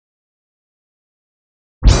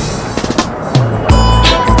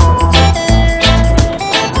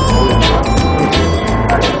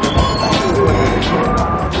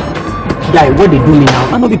Guy, what they do me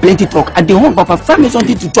now? I know be plenty talk. At the home, Papa, find me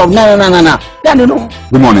something to talk. No. Then you know.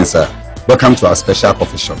 Good morning, sir. Welcome to our special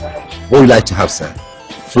coffee shop. What would you like to have, sir?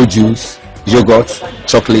 Fruit juice, yogurt,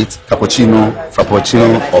 chocolate, cappuccino,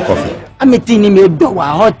 frappuccino, or coffee? I'm a teeny me do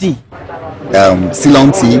hot tea.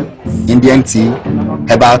 Ceylon tea, Indian tea,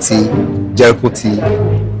 herbal tea, Jericho tea,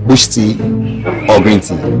 bush tea, or green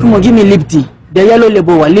tea. Come on, give me lip tea. The yellow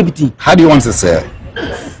label or lip tea. How do you want it, sir?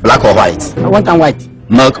 Black or white? I want white.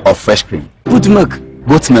 Milk or fresh cream? Put milk.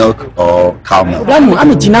 Goat milk or cow milk?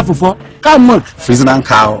 I'm a Gina for cow milk. Friesian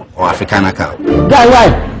cow or Africana cow? Guy, why?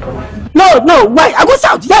 No, why? I go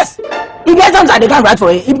south, yes. If there's something they can't write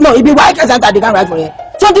for it. If be white, something they can't write for it.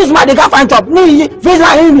 So this man they can't find top. No,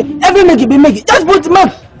 every make it be make it. Just put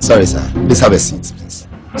milk. Sorry, sir. Please have a seat, please.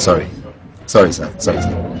 Sorry, sir.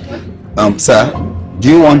 Sir, do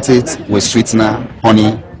you want it with sweetener,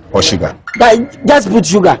 honey, or sugar? Just put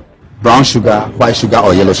sugar. Brown sugar, white sugar,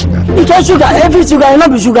 or yellow sugar? It's just sugar. Every sugar, it not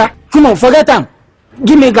be sugar. Come on, forget them.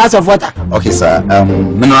 Give me a glass of water. Okay, sir.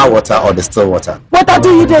 Mineral water or distilled water? Water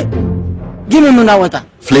do you take? Give me mineral water.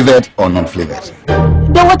 Flavored or non-flavored?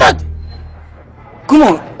 The water. Come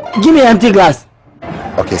on, give me an empty glass.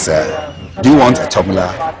 Okay, sir. Do you want a tumbler,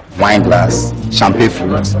 wine glass, champagne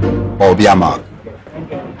flute, or beer mug?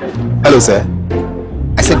 Hello, sir.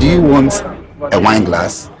 I said, do you want a wine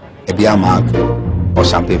glass, a beer mug, or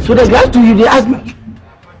champagne flute? So the glass to you, they ask me.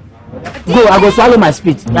 Go, I go swallow my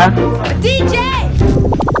spit. Yeah? DJ!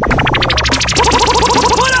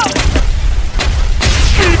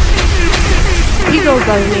 He goes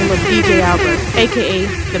by the name of DJ Albert, aka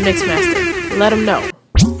the Mixmaster. Let him know.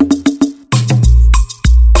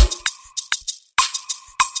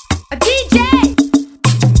 A DJ!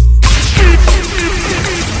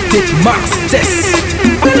 Dick Masters.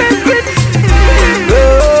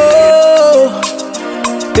 Oh,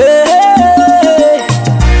 hey,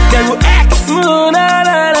 then we X.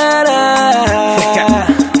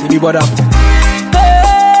 Baby, what up?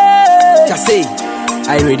 Hey, just say,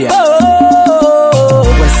 I ready.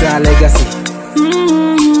 What's our legacy?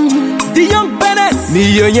 The young Bennett. Me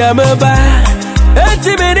young Yamaba.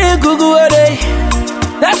 Antimony Guguade.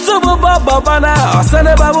 That's a Baba now.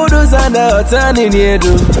 Sana Babudu Sana, Tani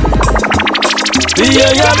Niedu. The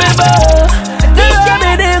young Yamaba.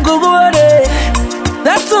 Antimony Guguade.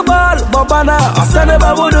 That's a Baba now. Sana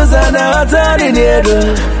Babudu Sana, Tani Niedu.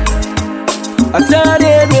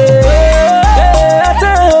 Atani Niedu.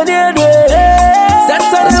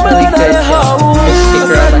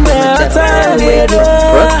 Atani Niedu.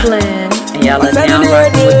 Brooklyn, and y'all are now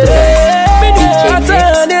rocking with the best.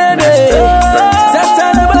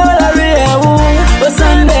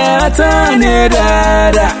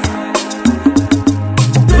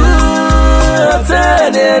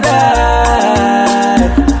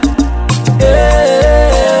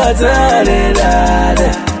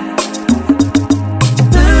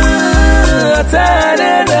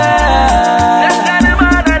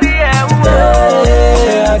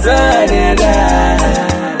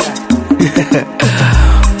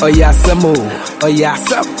 Oh yeah, some more. Oh yeah,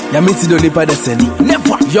 some. Yamiti do lipa the seni.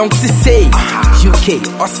 Never. Young say UK.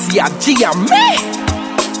 Osia Gia me.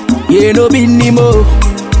 Ye no be nimo.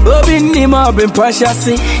 Obi nimo been precious.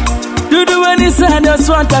 Do any sign just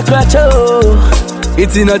want a clutch.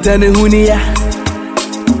 It's not any hunia.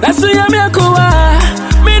 That's why I'm a koa.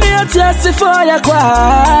 Mini a test for ya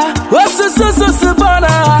kwa. What's so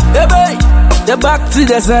bona? The back to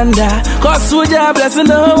the sender, cause we are blessing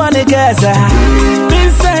the whole one together.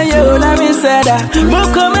 Say you, let me say that.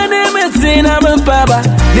 Moko me name it in a papa.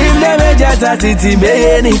 Name never just a city,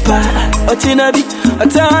 many pa. Ochinabi, a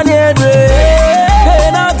tiny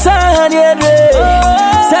dream, not tiny dream.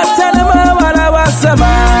 September, what I was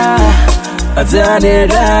summer. A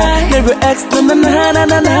tiny dream, never extra, na.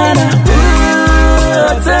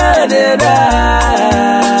 A tiny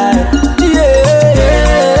dream,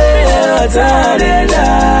 yeah, a tiny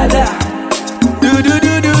dream. Do.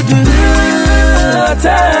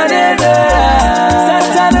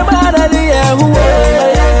 Satana Badalia, who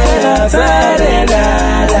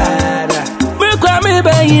me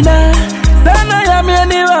Baina, Sana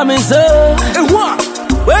Yamini so.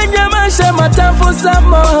 When you mention my time for some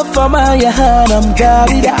more for my Yahanam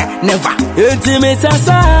Gavida, never intimate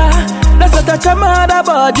Asa, that's a touch of mother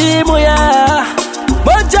body moya.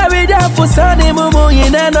 But Javida for Sunny Mumu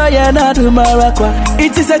in Anoya to Marakwa.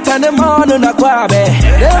 It is a Tanemon on a Quabe.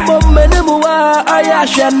 The Momenua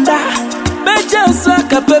Ayashanda. Bejas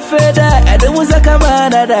like a perfeda, and there was a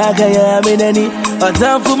commander that I am in any. A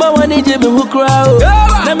time for my one Jimmy who crowd.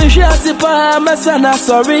 Let me share Sipa, my son,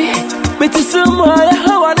 sorry. Betisumoya,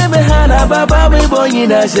 how I never had a baba, we boy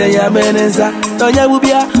in a shaya menesa. Tonya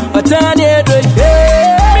Wubia, a tiny day,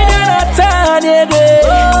 Minna tiny day.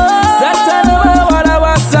 Satana, what I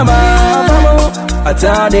was summer, a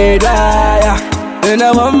tiny day, and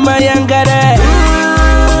I want my younger day.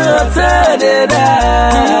 A tiny day,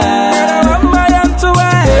 I want my young to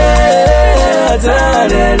wear. A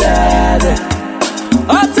tiny day,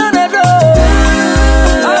 a tiny day,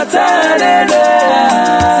 a tiny day.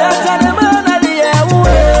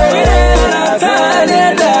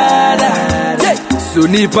 So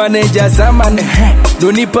nipa neja zaman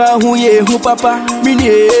no nipa hu ye hu papa mini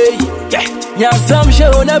ya sam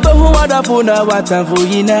show na be hu wadafu na watanfu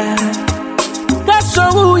yina that's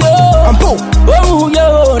so yo ampo oh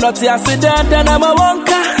yo not ya accident na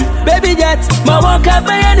mawonka baby jet mawonka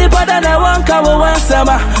be any bada na wonka wo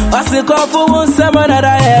wansama asikofu wansama na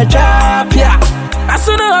da e trap ya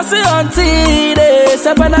asuna asi onti de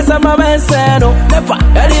sapana sama menseno never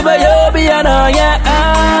elibe yo bi ana ya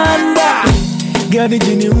anda Gani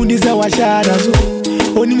jini undiza wa shada zo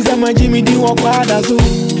Onimza majimi di wakwada zo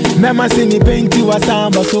Mema sini penti wa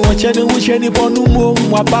samba so Wachene usheni ponumo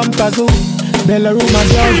mwa pampa zo Bella room a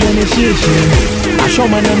girl jene shishi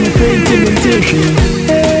Ashoma na mifenti mintishi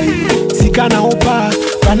Hey, sikana opa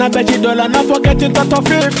Kana beji dola na forget it tato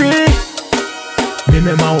fifi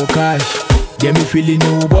Mime ma o cash Get me feeling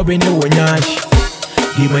ni ubobe ni wonyash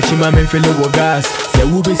Di machima men fele wo gas Se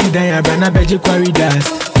ube si danya brana beji quarry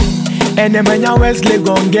dust And then when you Wesley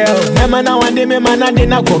gone girl, Mama now and then me man and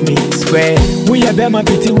then I come me square. We a bema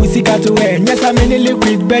pity we see got to wear. Yes I'm in a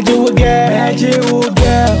liquid beji wo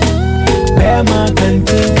girl, Bema can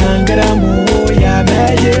get a mo ya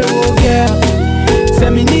beji wo girl.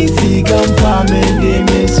 Semi ni si gampa me de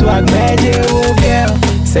me swag beji wo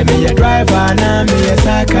girl. Semi a driver na me a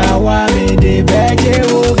saka wa me de beji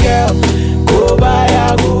wo girl. Go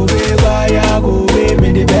baya go be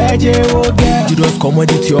me de beji wo girl. Dangerous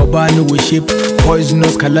commodity or bar no shape.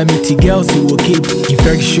 Poisonous calamity girls you will keep.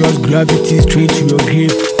 Infectious gravity straight to your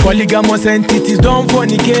grave. Polygamous entities don't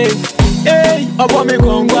fornicate. Hey, obo me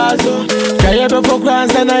kongwazo. Kaya before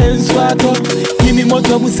grants and I enswato. Yimi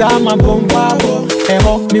moto musama bombabo.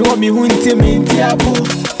 Eho, mi wo mi hunti minti apo.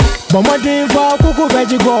 Mama day for kuku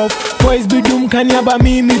veggie golf. Boys be doom kanyaba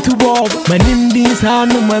mimi to bob. My name this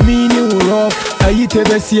hanu mamini urof. Ayite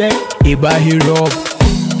besie, iba hero.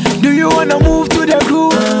 Do you wanna move to the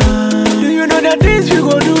groove? Do you know the things we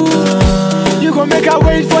go do? You gon' make her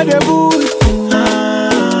wait for the booth.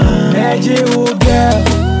 Magic girl,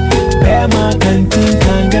 Bema can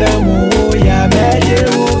get a mo ya magic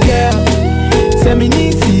girl. Semi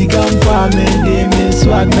ni si gampa me de me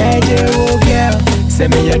swag magic girl.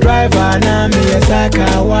 Semi ya driver na me ya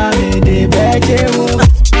saka wa me de magic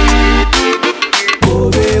go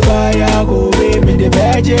be baya go be me de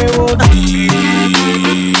magic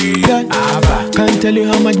Can't tell you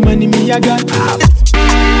how much money me I got.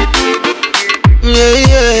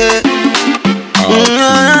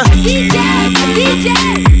 DJ.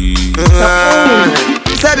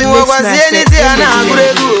 Sabi wakwa sieni ti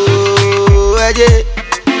anakuregu eje.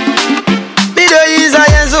 Bido yiza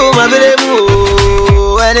yensu mabiremu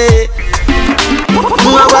ene.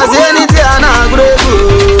 Wakwa sieni ti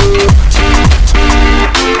anakuregu.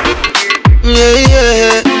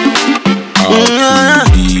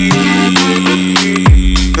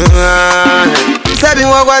 Sabi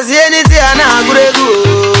wakwa sieni ti anakuregu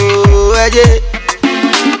eje.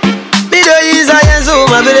 Bido yiza yensu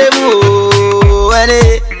mabiremu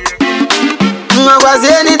ene. Wakwa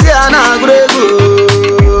sieni ti anakuregu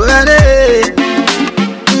ene.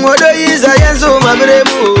 Modo yiza yensu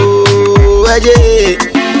mabiremu eje.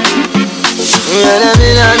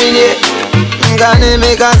 Mina minye Ngane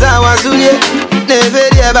mekaza wasunye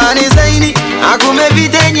Neverie bani zaini Akume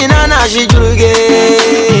vite njina na shijuruge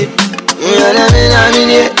Mina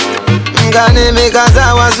minye Ngane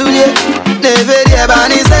mekaza wasunye Neverie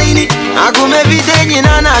bani zaini Akume vite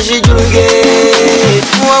njina na shijuruge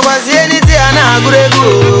Mwakwazieni te anaguregu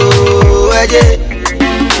Eje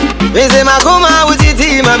Mese makuma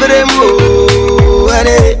utiti mabiremu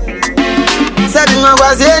Ene Sabi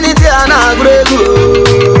mwakwazieni te anaguregu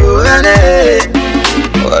Ene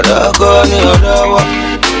Odoko ni odowo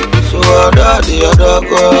So ododi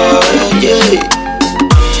odoko Eje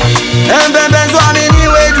Mbembe swami ni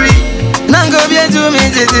wedri Nango bietu mi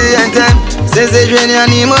titi entem Sese jweni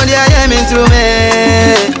animodi ayemi ntume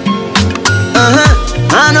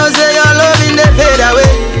I know say your loving they fade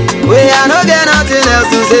away We I no get nothing else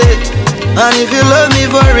to say And if you love me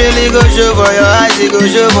for really go show for your eyes it go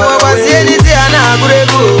show for your way What's anything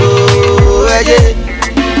anaguregu Eje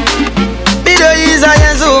Bido yiza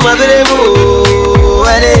yensu mabiremu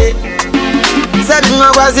Ene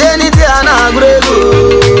was anything I agree.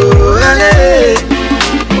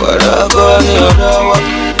 What I got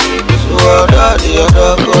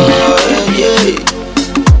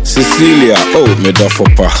Cecilia, oh, me da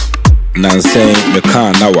fopa. Nansay, me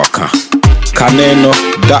can na waka. Kaneno,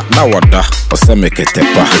 da na wada. Ose me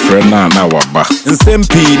ketepa, frena na waba.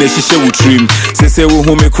 Nsempi, ne shishe utrim. Sese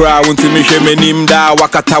wu me cry, unti me sheme nim da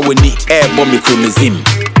wakata weni. Bomb me krumizim.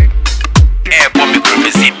 Bomb me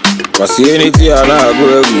krumizim. Wasi anything ana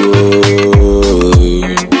agrego.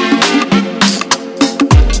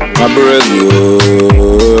 Abrego.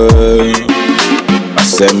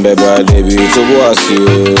 Asembe ba debi to boasi.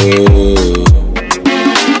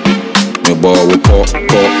 Me bo we ko.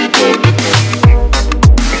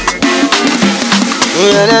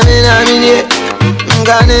 Uyana mine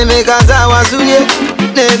ngane mekaza wasunye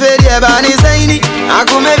neverie bani zaini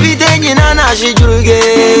akume vitenyi na shijuruge.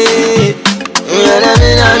 Uyana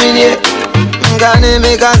mine ngane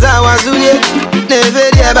mekaza wasunye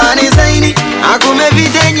neverie bani zaini akume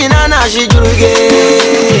vitenyi na shijuruge.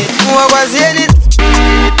 Wakwasieni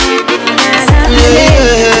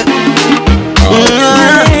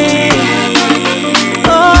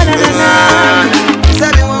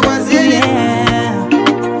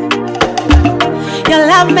your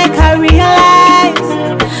love make I realize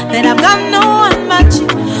that I've got no one much.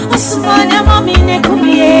 Osumanya mami ne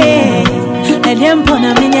kumie, elimpo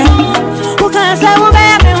na minya. Ukansa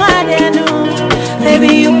ubebe wadenu,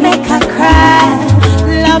 baby you make her cry.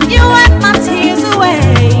 Love you wipe my tears away,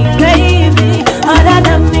 baby.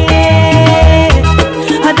 Adame,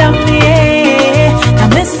 I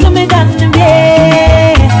miss me done me,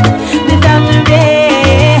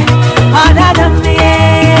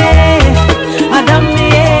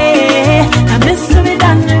 Adame.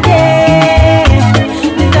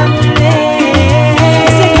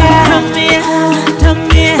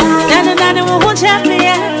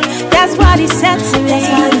 That's what he said to me. That's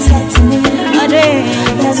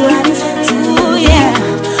what he said to me. Ooh, yeah.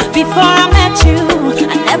 Before I met you,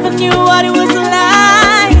 I never knew what it was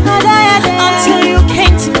like. Until you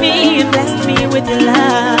came to me and blessed me with your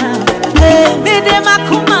love.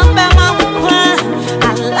 I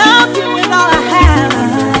love you with all I have.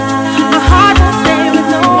 My heart won't stay with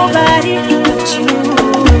nobody but you.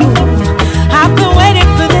 I've been waiting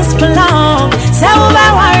for this for long. So I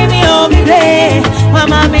worry me all day.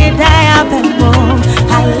 Mama me die up and boom.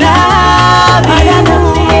 I love you.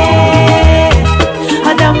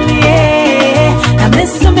 I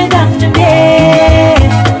miss me down the day.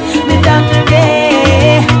 Me down the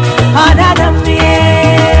day.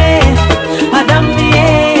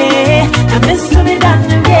 I miss me down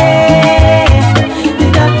the day. Me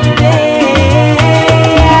down the day.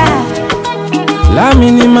 La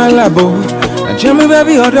minima labo. Jimmy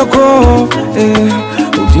baby odoko.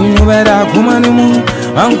 Udinu beda kumanimu.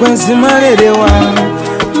 Ankwensi maredewa.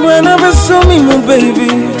 When I was so me, my baby.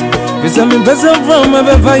 Because I'm in person from a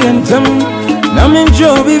vayantem. Nam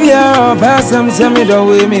enjoy Vivia, pass some semi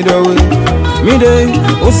dowe, me dowe. Me day,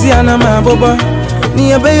 Oceana Maboba.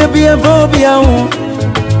 Near baby, a phobia.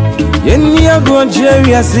 Yenny a go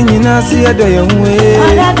Jerry, a singing, I see a day away.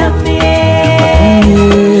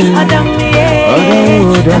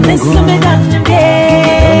 I miss me down the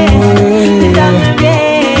day. Down the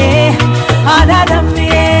day.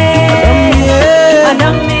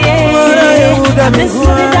 I miss me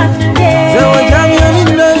down the day.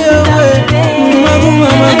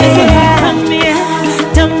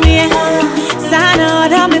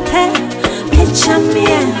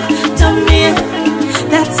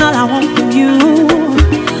 That's all I want from you.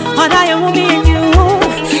 What I want me and you.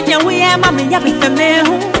 Yeah, we are mommy, yeah, we family.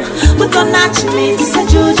 We gon' natch me, say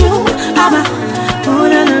juju. Abba,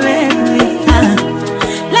 put on the red.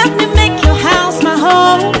 Let me make your house my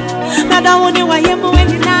home. Now don't wonder why you're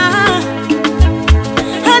moving now.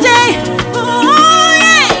 Hey, oh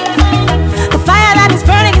yeah. The fire that is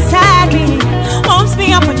burning inside me warms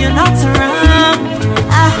me up when you're not around.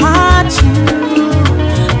 I heart you.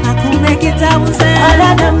 I could make it out with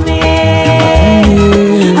Adame.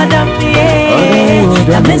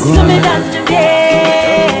 I miss me down the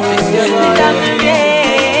day. Down the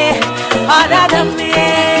day. Adame.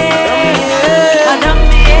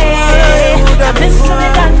 I miss me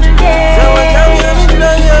down the day.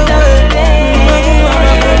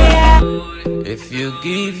 If you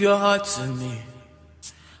give your heart to me,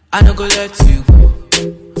 I no go let you go.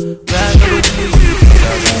 I no go leave you.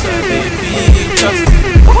 Baby, just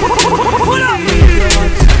pull up. Give your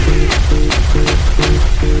heart to me.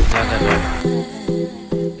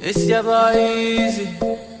 It's your boy easy.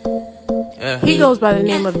 Yeah. He goes by the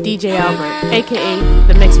name of DJ Albert, aka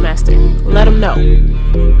the Mixmaster. Let him know.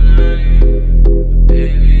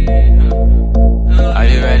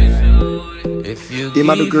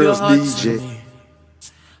 Imadu Girls DJ.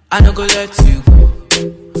 I no go let you go.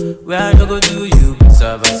 Where I no go do you,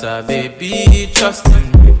 basa baby, trust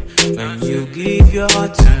in me. When you give your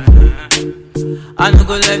heart to me, I no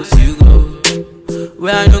go let you go.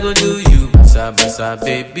 Where I no go do you, basa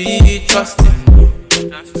baby, trust in me.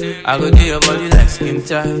 I go do your body like skin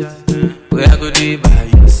tight. Where I go do by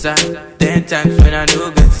your side. 10 times when I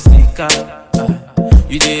no get to sneak out,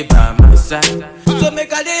 you dey by my side. So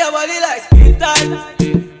make I do your body like skin tight.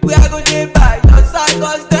 Where I go do by your side.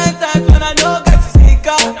 Cause 10 times when I no get to sneak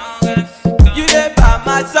out, you dey by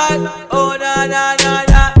my side. Oh na na na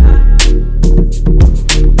na.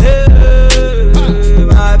 Hey,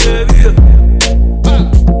 my baby.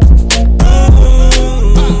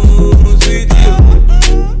 Sweet you.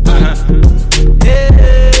 Hey,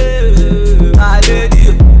 my lady.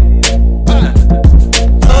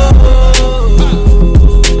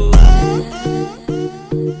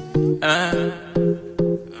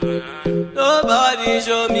 Nobody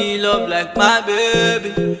show me love like my baby.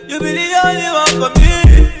 You be the only one for me.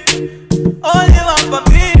 Only one for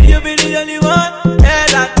me. You be the only one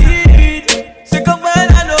that I need. Sick of when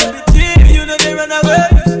I know be cheap. You know they run away,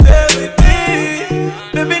 you stay with me.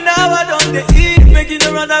 Baby now I don't they eat. Make you no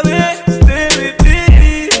run away, stay with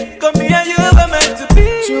me. Come here, you were meant to be.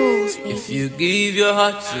 If you give your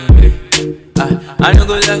heart to me, I no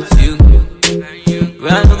go let you go.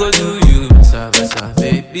 When I no go do you, basa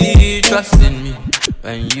baby, trust in me.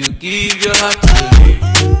 When you give your heart to me,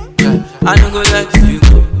 I no go let you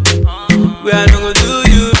go. When I no go do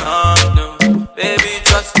you, no, baby,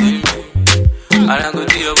 trust in me. And I go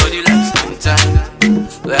do your body like skin tight.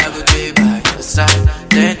 Where I go be by your side.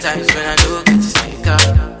 10 times when I do get to sneak out,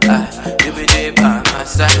 you be there by my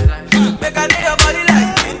side. Make I do your body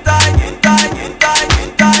like skin tight, skin tight, skin tight, skin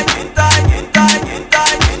tight, skin tight, skin tight, skin tight,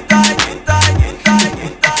 skin tight, skin tight, skin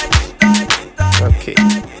tight, skin tight, skin tight. Okay.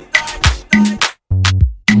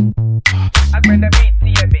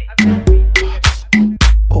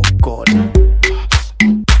 Oh God.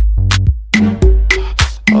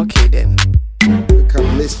 Okay then. Become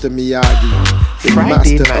Mr. Miyagi, the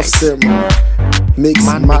Friday master night. of ceremony. Mix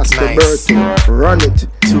Man Master make nice. Berto, run it.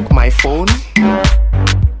 Took my phone.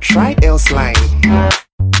 Tried else line.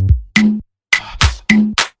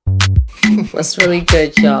 What's really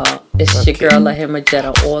good, y'all? It's your girl Lahima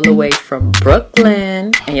Jetta all the way from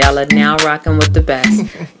Brooklyn, and y'all are now rocking with the best.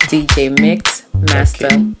 DJ Mix Master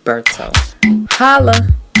Berto. Holla.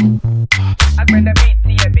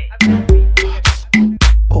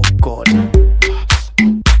 Oh God.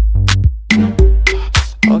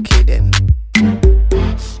 Okay then.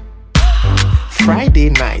 Friday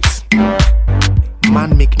night.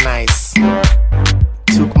 Man make nice.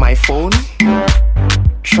 Took my phone.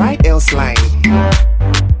 Tried else line.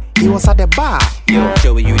 He was at the bar. Yo,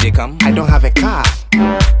 Joey, you they come? I don't have a car.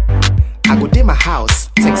 I go to my house.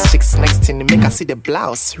 Text chicks next to me, make her see the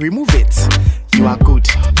blouse. Remove it. You are good.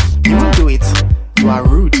 You won't do it. You are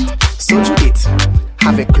rude. So do it.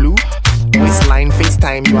 Have a clue? Waistline,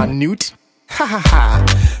 FaceTime, you are nude. Ha ha ha.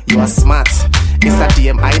 You are smart. It's a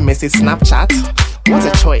DM, iMessage, Snapchat. What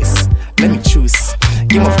a choice. Let me choose.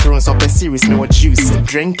 Game of Thrones up a series, me what juice.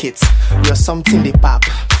 Drink it. You're something they pop.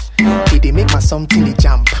 Hey, they make my something they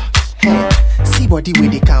jump. Hey, see body where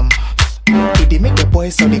they come. Hey, they make the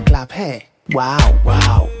boys so they clap. Hey, wow,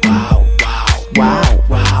 wow, wow, wow, wow,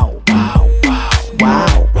 wow, wow,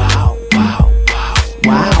 wow, wow, wow, wow,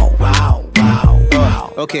 wow, wow, wow,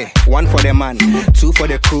 wow. Okay, 1 for the man, 2 for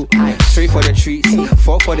the crew, 3 for the trees,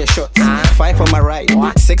 4 for the shots, 5 for my ride,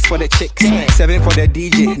 6 for the chicks, 7 for the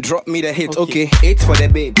DJ, drop me the hit. Okay, 8 for the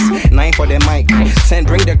babes, 9 for the mic, 10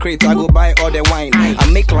 bring the crate, I go buy all the wine. I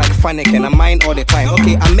make like Fanic and I mine all the time.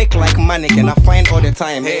 Okay, I make like Manic and I find all the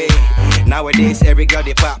time. Hey, nowadays every girl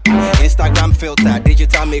they pop, Instagram filter,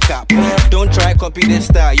 digital makeup. Don't try copy this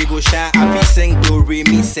style, you go shine. I be sing do re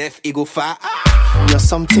me self, you go far. You're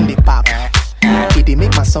something they pop. Hey, they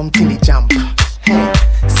make my something they jump. Hey,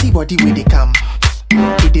 see body where they come.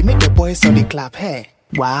 Hey, they make the boys so they clap. Hey,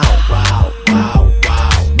 wow, wow, wow,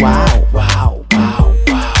 wow, wow, wow,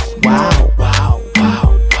 wow, wow, wow,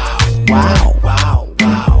 wow, wow, wow,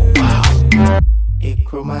 wow, wow.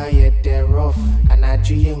 Ekroma yet they're rough, and I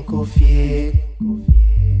dream coffee.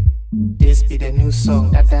 This be the new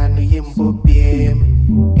song that I know you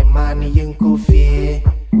mbobiem. Emani yen coffee,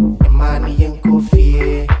 Emani yen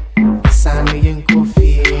coffee. Sani yen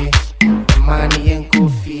coffee, Emani yen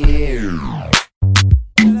coffee.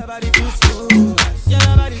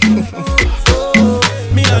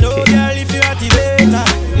 Me I know girl if you activate her,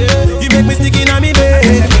 you make me stick in a me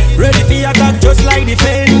bed. Ready for your cock just like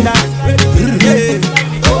Defender. Yeah.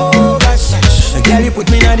 Oh gosh, girl you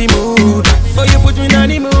put me in the mood. Oh you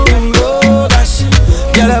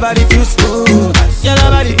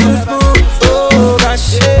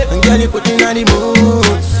Girl, you put me in the mood.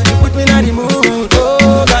 You put me in the mood.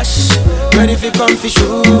 Oh gosh, ready for come for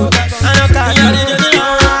shoot. I know cause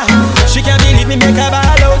she can't believe me make her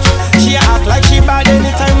ball out. She act like she bad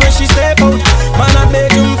anytime when she step out. Man a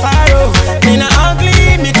bedroom fire. Me not ugly,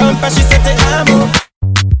 me compass she set the arm up.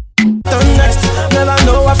 Turn next, never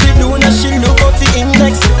know what she do. Now she look out the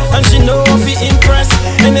index and she know how to impress.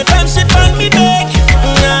 Anytime she find me back,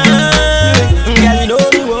 girl you know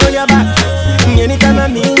me hold your back. Anytime I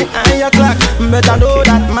mean on your clock, better know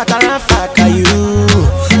that matter of fact are you.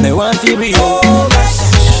 Me want to be oh gosh,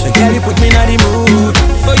 girl you put me in the mood.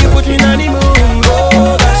 Oh you put me in the mood.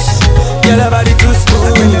 Oh gosh, girl your body too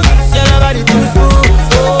smooth. Girl your body too smooth.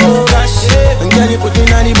 Oh gosh, girl you put me in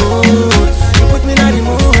the mood. You put me in the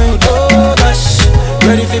mood. Oh gosh,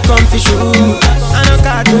 ready for come for shoot. I know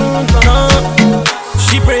cartoon no.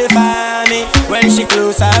 She pray for me when she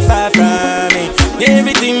close her far from me.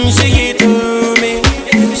 Everything she give to me,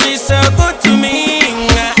 she's so good to me.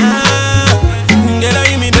 Girl,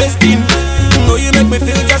 I me besting. Oh, you make me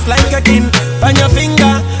feel just like a king. On your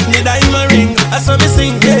finger, the diamond ring. I saw me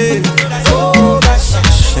sing, yeah. Oh gosh,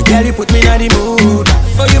 girl, you put me in the mood.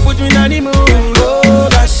 Oh, you put me in the mood. Oh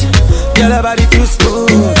gosh, girl, your body too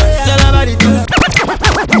smooth. Girl, your body too smooth.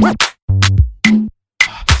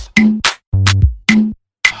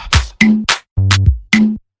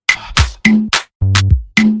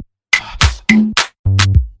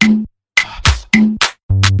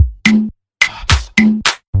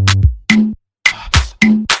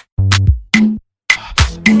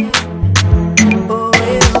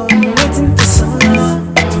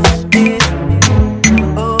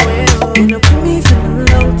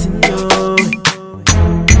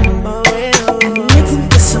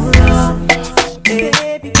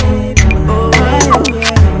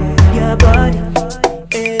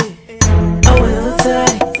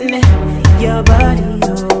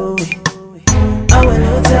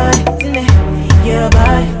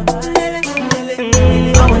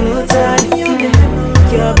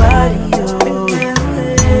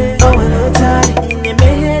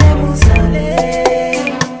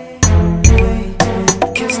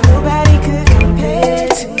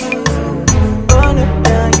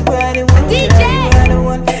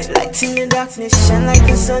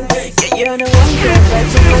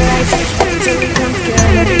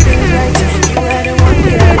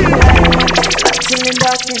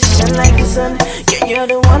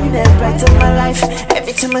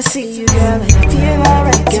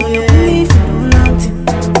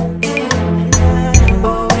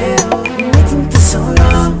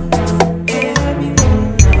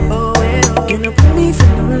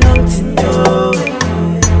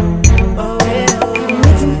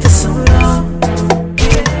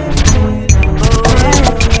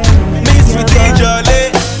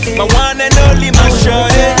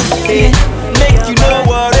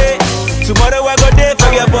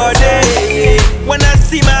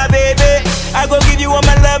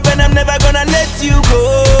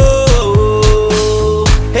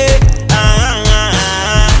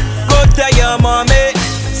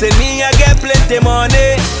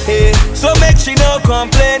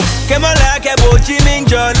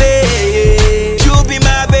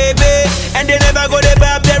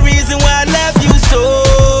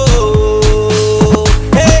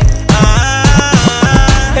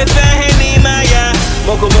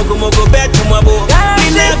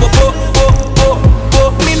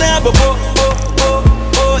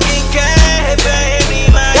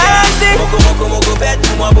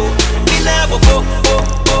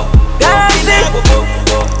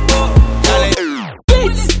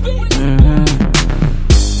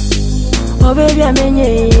 Oh baby, I'm in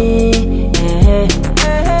you.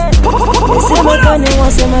 Say my gun and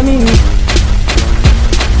want some money.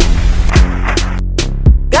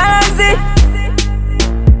 Galaxy.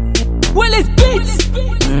 Well, it's beats.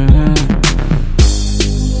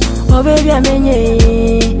 Oh baby, I'm in you.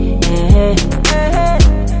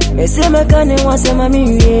 Say my gun and want some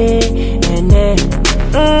money.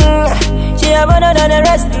 She have better than the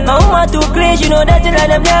rest. My woman too clean, she know that you like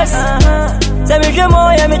them girls. Say me dream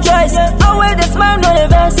more, yeah me choice. Always the smile, no the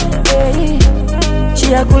best.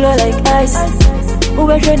 She a cooler like ice. Who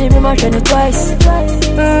will train me, my train twice.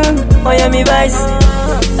 Oh yeah me vice.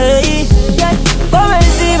 Hey, come and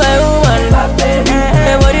see my woman. My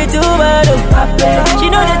body too bad. She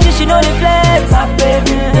know the tea, she know the flex.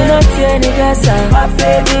 You not see any gas.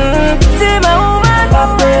 See my woman. My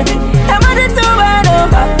body too bad.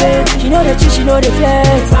 She know the tea, she know the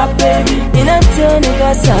flex. You not see any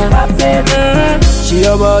gas. She a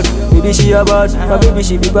bad, baby she a bad. My baby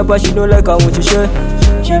she big papa, she don't like how much you share.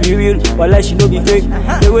 She she be real, while she no be fake.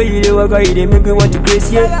 The way you dey walk, you dey make me want to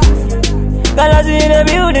crazy. Girl, I see in the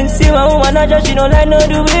building, see my woman, not just she don't like no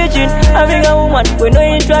do bitching. African woman, we know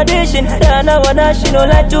in tradition. Yeah, now that she don't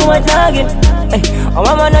like too much nagging. Hey, oh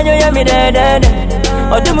mama, now you hear me dead.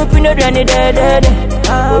 Oh, do me pin the granny dead.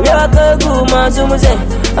 Oh, you are good, man, so me say,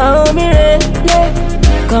 oh, me ready.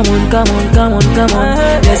 Come on,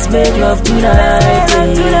 let's make love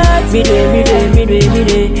tonight. Me day,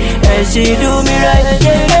 and she do me right.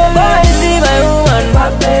 Go and see my woman,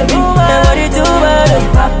 pop baby. And what it do,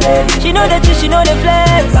 pop baby. She know the trick, she know the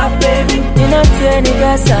flex, pop baby. You not see any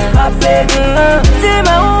gas, pop baby. See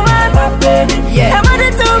my woman, pop baby. Yeah, and what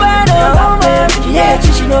it do, pop baby. Yeah,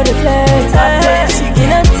 she know the flex, pop baby. You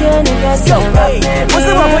not see any gas, pop baby. What's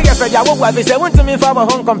the one with your friend? I walk with say, want to me for my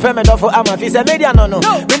home, compare me for I'm a face, a media no.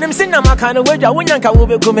 When them sing my kind of way, I wouldn't will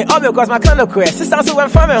be coming all because my kind of quest. Sister, so when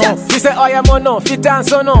family home. He say, oh, yeah, no, fit dance,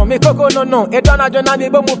 so no, me coco no. It don't have Johnny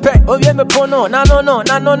Bomupe, oh, yeah, me pono, no.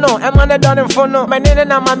 I'm on the done in for no. My name and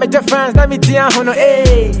my major friends, let me tia, no,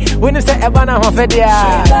 hey. When you say, Ebana, Hofedia,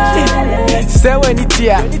 say when it's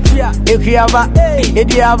here, if you have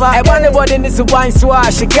I want the body in this wine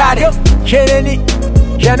swash, she got it.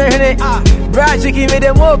 Henny, Brad, she give me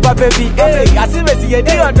the more, baby. Hey, I see me see a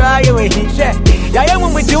day or dry away. Yeah,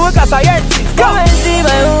 I'm with you, cause I ain't. Come and see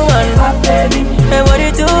my woman, pop baby. And what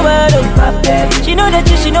it do, pop baby. She know the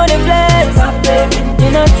trick, she know the flex, pop baby.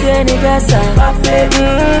 You not see any gas, pop baby.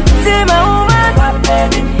 See my woman, pop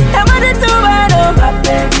baby. And what it do, pop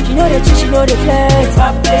baby. She know the trick, she know the flex,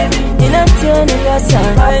 pop baby. You not see any gas,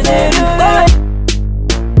 pop baby.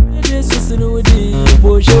 This is the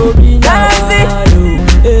way show me now.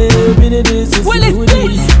 Well, it's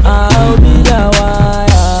I'll be now.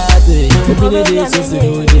 This is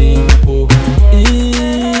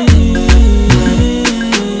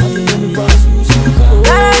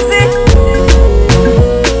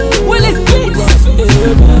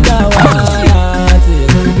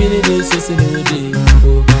the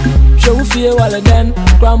show fear while again.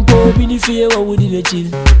 Grandpa be the fear what would it chill.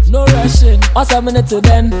 No rushing, or 7 minutes to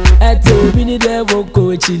then. At 2 minutes there won't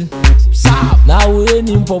go chill. Now we ain't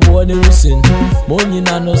in for one listen. Money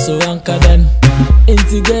no so anchor then.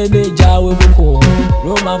 Integrate Jawa Boko.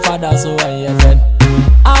 Roman father so I then.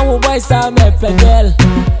 I will buy some girl.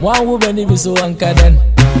 One woman be so anchor then.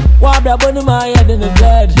 Wabra bonu my head in the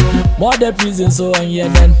bed. More the prison so on ye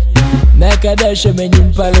then. Neka de shemen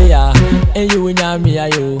in Palia. And you win me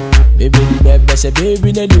ayo. Baby the baby she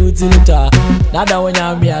baby ne do tilta. Nada when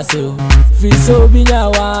I'm here so. Feel so be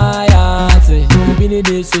now why say. Baby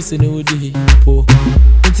ne so se no di po.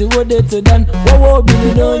 It's what they to done. Wo be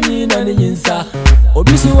no ni na ni insa.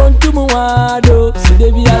 Obi so want to mu wado. So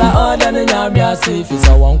they be ala order na nyam ya say. Fi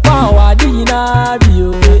so wan kwa wa di na bi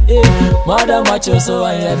o Mother macho so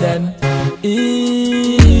I then.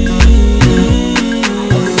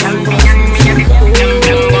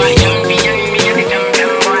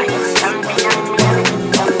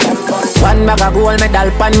 One bag of gold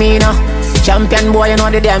medal pan me now. Champion boy, you know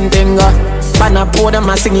the damn thing. Pan a pour them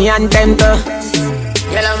a singing anthem.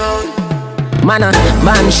 Yellow moon. Man,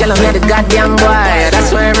 man, shell me the goddamn boy.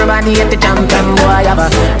 That's why everybody hate the champion boy. Have a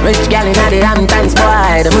rich gal in the Hamptons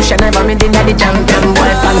boy. The bush never made in the champion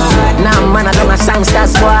boy. Now man, I don't a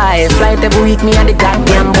songsters boy. Flight every week me and the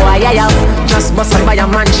goddamn boy. Yeah, just bust up by a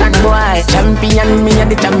mansion boy. Champion me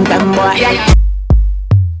and the champion boy. Yeah.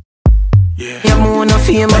 Yeah, more no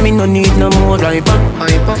fame, I me no need no more driver.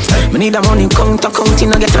 Me need a money counting,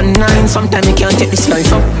 I get a 9. Sometimes me can't take this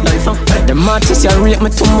life up. The artists, you rate me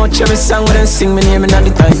too much. Every song when they sing me name in the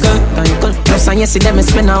title. Plus and yes, them me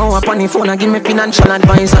spend a hour upon the phone and give me financial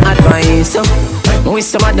advice. Me wish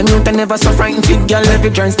some of them youth never so frightened. Fit girl, every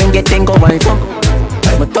chance then get then go wife up.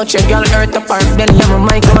 Me touch a girl, earth apart, then yeah, my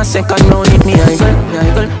mic come a second, no need me idle.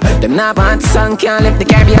 Them not bad song, can't leave the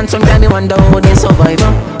Caribbean. Sometimes me wonder how they survive.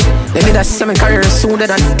 They did a 7 career sooner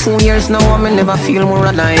than 2 years now. I never feel more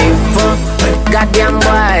alive. Goddamn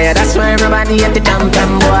boy, that's why everybody at the champion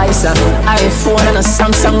boy. So iPhone and a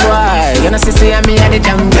Samsung boy. You know see me at the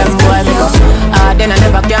champion boy. Because then I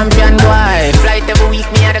never champion boy. Flight every week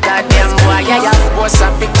me at the goddamn boy. Yeah, post a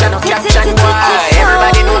picture no caption boy.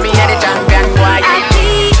 Everybody know me at the champion boy.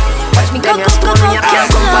 Watch me go me I can't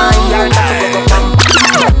compare.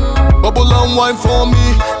 Bubble and wine for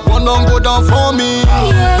me. One and go down for me.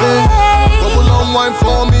 Bubble and wine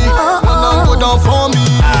for me. One and go down for me.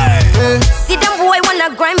 See them boy wanna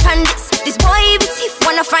grind pan this. This boy be thief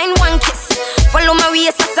wanna find one kiss. Follow my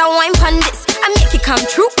waist as I wine pan this. I make it come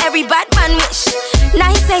true, every bad man wish. Now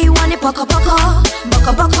he say he want it boko. Bad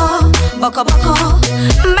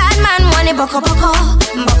man want it boko.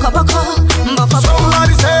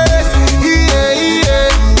 Somebody say,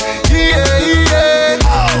 yeah.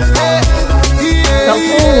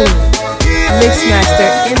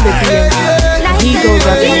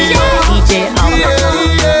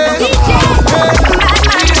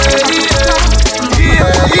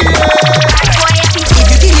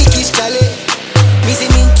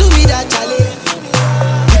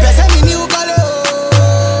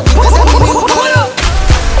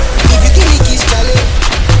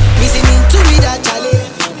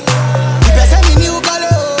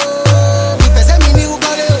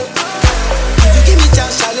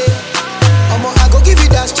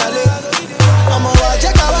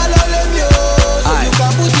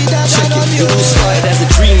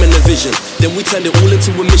 we turned it all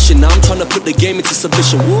into a mission. Now I'm trying to put the game into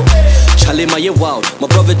submission. Woo. Charlie, my year wild. My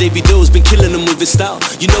brother Davey Doe's been killing them with his style.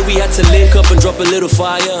 You know we had to link up and drop a little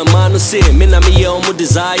fire. And mine was sitting, me na me on my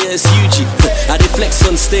desire. It's huge. I did flex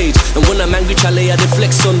on stage, and when I'm angry, Charlie, I did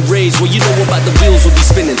flex on rage. Well, you know about the wheels will be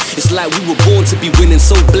spinning. It's like we were born to be winning.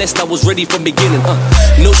 So blessed, I was ready from beginning.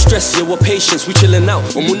 No stress, yeah, we're patience. We chilling out.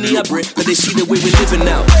 On money I break, but they see the way we living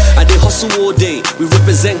now. I did hustle all day. We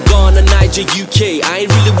represent Ghana, Niger, UK. I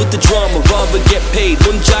ain't really with the drama, rather get paid.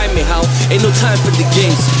 Don't jive me how. Ain't no time for the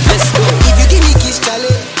games. Let's go. If you give me kiss,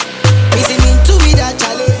 Charlie, listening to me that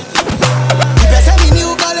Charlie. Me person me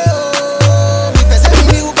new Charlie, oh, me person me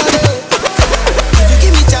new Charlie. If you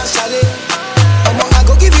give me chance, Charlie, I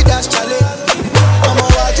go give you that Charlie.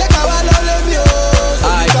 Check out I love you,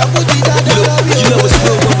 so you can put it down. You know it's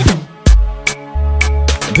real when we.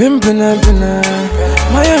 Pimpin'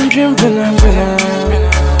 my own dream pimpin'.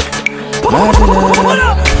 My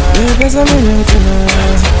pinna, because I'm in it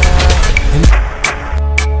tonight.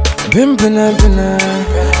 Pimpin',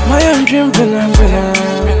 my own dream pimpin'.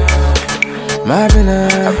 My pinna,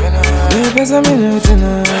 because I'm in it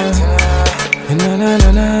tonight. Na na na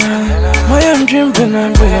na, my own dream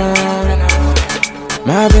pimpin'.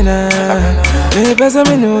 My pinna, because I'm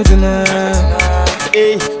in it tonight.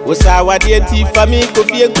 Hey, what's our dear tea for me?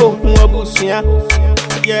 Coffee and coke, Busia.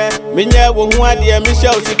 Yeah, Minya, who are dear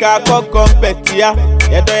Michelle Sika, Competia.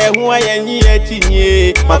 Yet I who I am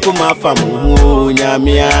here, Makuma Famu,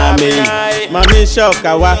 Yamiame, Mammy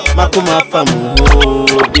Shokawa, Makuma Famu,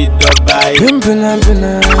 did the buy. Pimpin',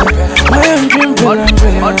 my own dream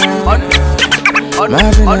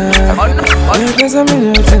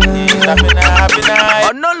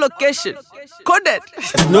On no location, coded.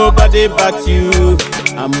 Nobody but you.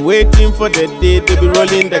 I'm waiting for the day to be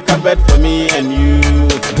rolling the carpet for me and you.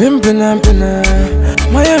 Pimpin',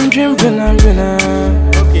 my own dream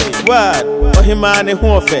Okay, what? Oh, him and who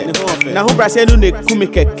offer. Now, who brasses no ne kumi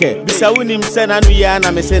keke. Bisa unim sena no ya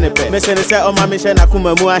na mesenepe. Mesene se o ma mission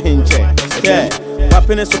akuma mu ahinche. Yeah.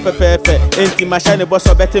 Wapene super pepe. Enti mashane boss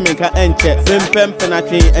obete menka enche. Pimpem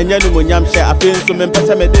penatri enya no monyam she afin so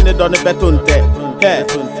mempesa me de ne do ne betonte. Yeah.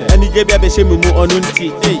 Ani jebi abehye mu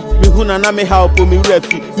onunti. Me huna na me help me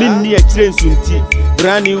refi. Me ni e kire nsunti.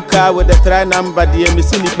 Brand new car with the try number, dear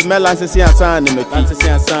Miss Pamela Sansan,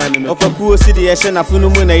 Okaku City, Yashan,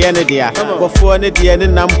 Funumun, and Yanadia, before Nadia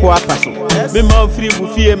and Nampo Paso. Be more free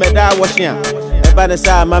with fear, Meda washing.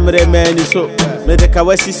 Banasa, Mamre man is so.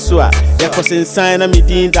 Medekawasi Swa, Yakosin sign a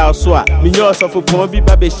meeting thou swa. Minos of a Pombi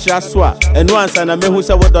Baby Shaswa, and once and a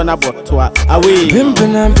Mehusa would on about to away.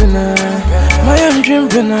 Pimpin', my own dream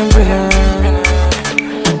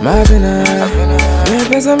my pinna,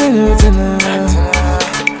 because I'm in it tonight.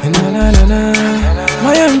 Na na na na,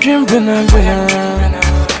 my own dream pinna.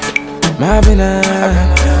 My pinna,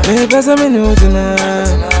 because I'm in it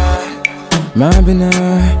tonight. My pinna,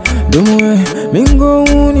 don't worry, mingo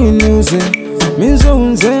uni nuse, minzo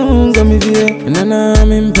unze unga mi vie. Na na,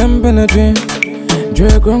 min pampa na dream,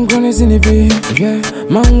 drag on is in the beat. Yeah,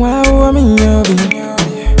 man wow, minyobi.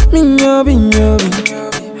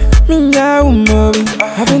 Minya umobi,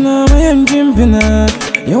 Abena, my own dream pinna.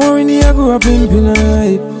 You already grew up in Pina.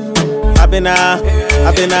 Abena,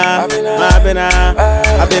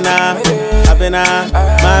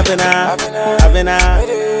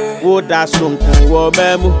 Woda sunku wo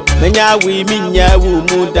memu, menya we minya wu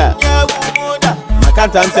muda.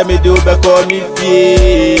 Makanta nse me do be call me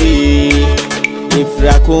fie.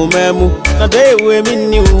 Ifra ko memu, na dey we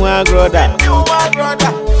minni wu agroda.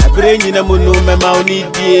 Abrenyi na munu mema oni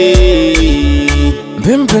die.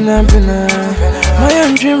 Pimpin', my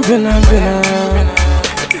own dream pinna.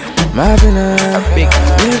 My pinna,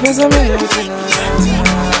 because I'm in it tonight.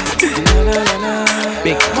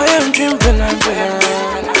 My own dream pinna.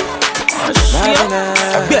 My pinna,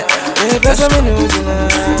 because I'm in it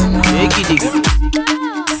tonight.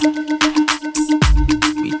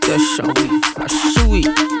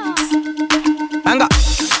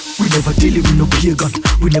 We never deal with no pagan.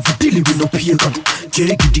 We never deal with no pagan.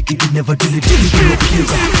 Jiggy never deal with no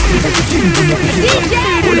pagan. We never deal with no pagan.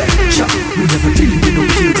 We never deal with no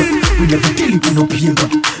pagan. We never deal with no pagan.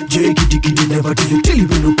 Jiggy never deal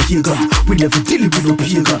with no pagan. We never deal with no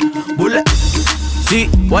pagan. Bullet. See,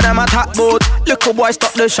 what am I talk about? Little boy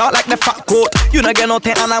stop the shot like the fat coat. You not get no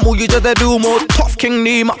ten animal, you just do more. Tough King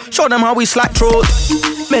Nima, show them how we slack throat.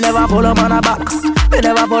 Me never pull up on a back. Me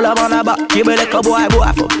never pull up on a back. You be like a boy.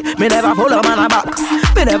 Me never pull up on a back.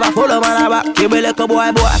 Me never pull up on a back. You be like a boy.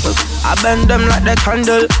 I bend them like the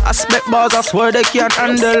candle. I spit bars, I swear they can't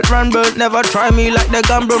handle. Rumble, never try me like the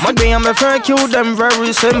gamble. My game, I'm a fair kill them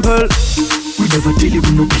very simple. We never deal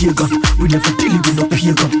with no pagan. We never deal with no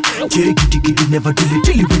pagan. Jiggy, never deal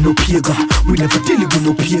with no pagan. We never deal with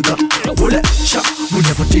no pagan. Ole, cha, we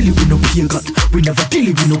never deal with no pagan. We never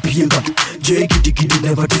deal with no pagan. Jiggy,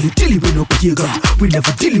 never deal with no pagan. We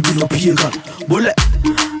never deal with no pagan. Ole.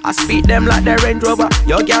 I speak them like the Range Rover.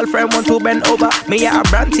 Your girlfriend want to bend over. Me a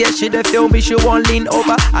brand here, she dey feel me, she won't lean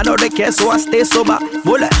over. I know they care, so I stay sober.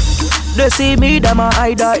 Bullet. They see me, them a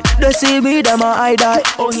I die. They see me, them a I die.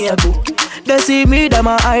 Oh here go. They see me, them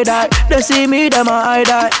a I die. They see me, them a I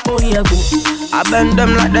die. Oh here go. I bend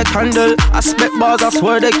them like the candle. I spit bars, I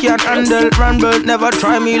swear they can't handle. Rumble, never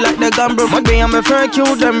try me like the gamble. My game, I'm a fair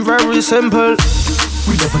kill them, very simple.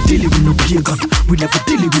 We never deal with no pagan. We never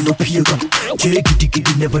deal with no pagan. Jiggy,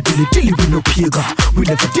 never deal with no pagan. We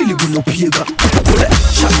never deal with no pagan.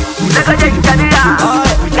 We never deal with no pagan.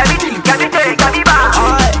 We never deal with no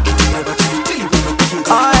pagan.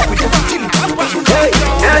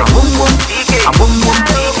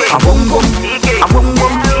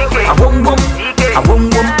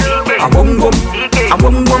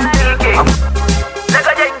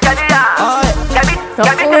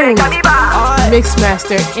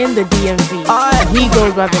 Mixmaster in the DMV. He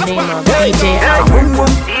goes by the name of DJ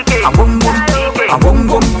Albert.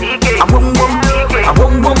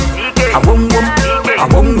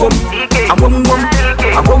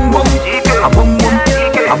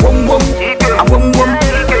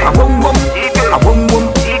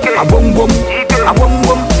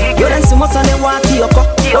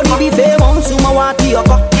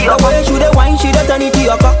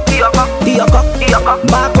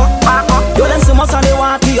 Back up, you dance so much and they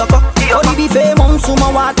want to your cock. Only be famous, so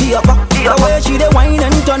much want to your cock. The way she dey wine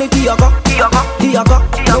and turn it to your cock, to your cock.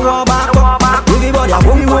 You want back up, everybody a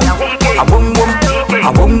boom boom, a boom boom,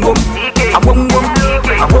 a boom boom, a boom boom,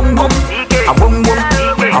 a boom boom, a boom boom,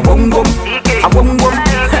 a boom boom, a boom boom.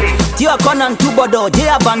 Tia konan tu bodo, je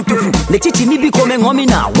abantufu. Le chichi mi bi kome ngomi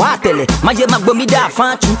na watele. Maje magbomi da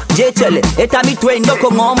fanchu, je chele. Eta mi twe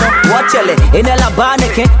ndoko ngomo, wachele. Ene la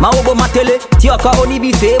baneke, ma obo matele. Tia ka oni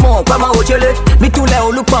bi femo, kwa ma ochele. Mi tule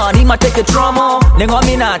olupani, ma take trauma. Ne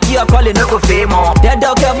ngomi na tia ka le noko femo.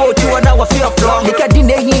 Deda ke mo tu wada wa fear floor. Nika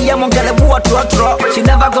dine hi ya mongale buwa tro. She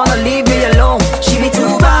never gonna leave me alone. She be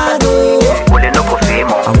too bad, oh. Ole noko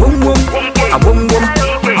femo. A boom boom, a boom boom,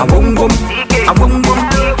 a boom boom, a boom boom.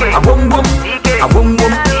 A boom boom, a boom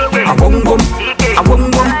boom, a boom boom, a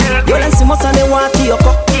boom boom. You dance so much and they want to your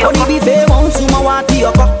cock. Only be famous, so much want to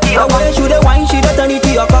your cock. The way she dey wine, she dey turn it to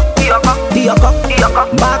your cock, to your cock.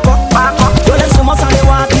 Back up. You dance so much and they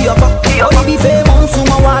want to your cock. Only be famous, so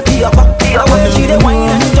much want to your cock. The way she dey wine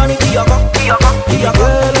and turn it to your cock, to your cock.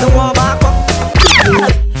 You want back up.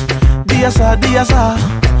 Dia sa,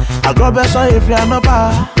 I grab a soy if you're not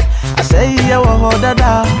bad. I say yeah, what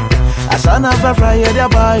da. Asana fa fry ya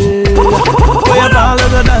bae. Oh ya ball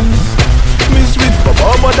the dance. Miss with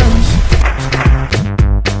Bobo dance.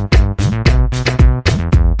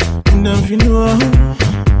 Now you know,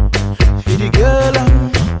 for the girl,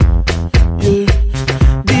 yeah.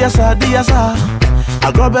 Dia sa,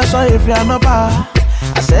 I grab a soy if you're not bad.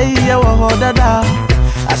 I say yeah, what da.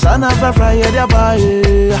 Asana fa fry ya bae.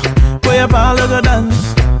 Oh ya ball the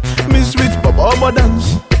dance. Miss with Bobo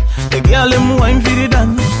dance. The girl in wine for the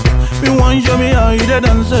dance. You want show me how you da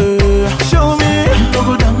dance. Show me how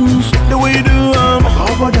go dance the way you do. How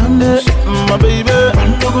go dance, my baby.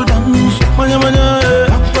 How go dance, manya.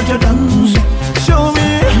 How go dance. Show me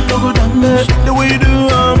how go dance the way you do.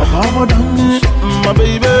 How go dance, my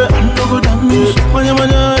baby. How go dance,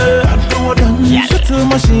 manya. How go dance. To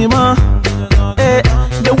my shima, eh.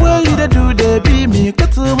 The way you da do, they be me.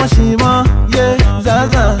 To my shima, yeah,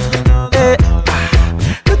 zaza, eh.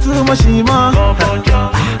 To my shima.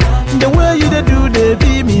 The way you dey do, they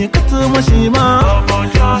be me. Cut to my shima,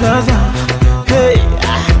 zaza. Hey,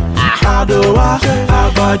 Adowa,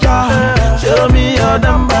 Abaja, show me your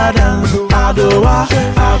dumba dance. Adowa,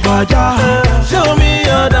 Abaja, show me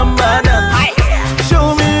your dumba dance.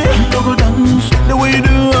 Show me how go dance the way you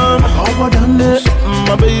do. How go dance,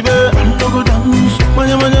 my baby. How go dance,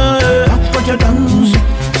 manya. How go dance.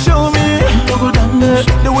 Show me how go dance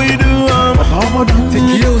the way you do. How go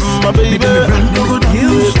dance, my baby. How go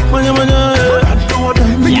dance, manya.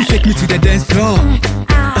 When you take me to the dance floor,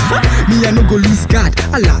 me I no go lose guard.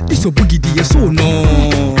 Allah, this a boogie day, so no.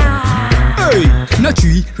 Hey, not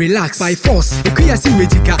you, relax by force. If you see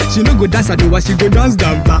Wejika, she no go dance at the wash, she go dance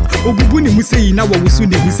damba. Ogubuni Musei now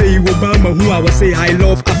Wusuni who say Obama who I will say I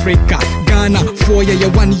love Africa. Ghana, 4 year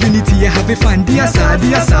one unity, have a fun, dear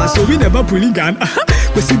sir, so we never pulling gun.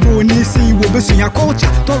 Because you boni see what your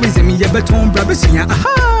culture, tourism, your beton, brabasuya,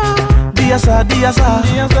 aha. Diasa.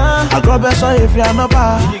 I grab a soy if you're not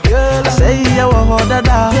bad. I say, yeah, what that.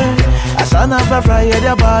 I son of a fry,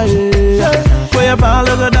 yeah, bye. Where your pal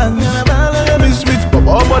go dance. Miss Smith,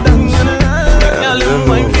 Bobo dance. Yeah, little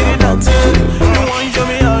wine, get it dance. You want to show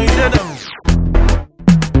me how you did it.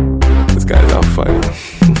 This guy's not funny.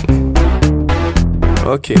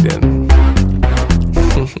 Okay then.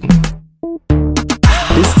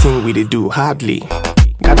 This thing we dey do hardly.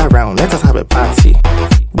 Gather round, let us have a party.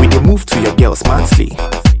 We dey move to your girl smartly.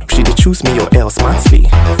 She dey choose me or else smartly.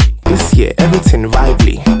 This year everything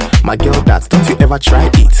lively. My girl that don't you ever try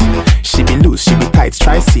it. She be loose, she be tight,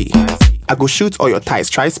 try see. I go shoot all your ties,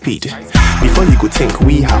 try speed. Before you go think,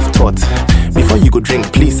 we have thought. Before you go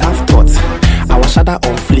drink, please have thought. Our shadow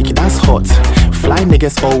on fleek, that's hot. Fly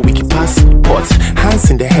niggas all week, passport. Hands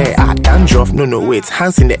in the hair, dandruff, no wait.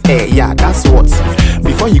 Hands in the air, yeah, that's what.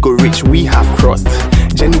 Before you go rich, we have crossed.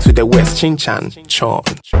 Journey to the west, Chin Chan, Chon.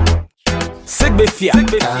 Sigbefia.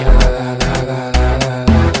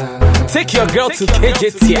 Take your girl to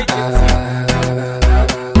KJT.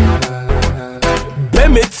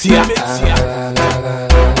 Bemetia.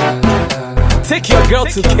 Take your girl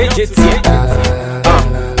to KJT.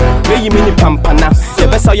 May you mini pampana. The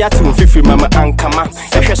best I yet in Fifi Mama Ankama.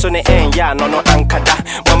 If you're son and ya no Ankada.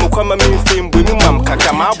 Mamu Kwama mean fame with Mam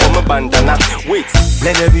Kakama, Boma Bandana. Wait,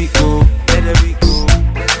 let her be go, let her be go.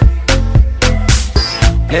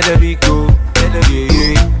 Let her be go, let her be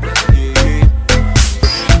go.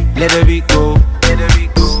 Let her be go, let her be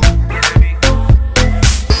go.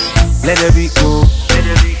 Let her be go, let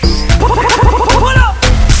her be go. Pull up!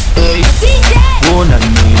 Hey, oh na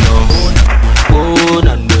no, oh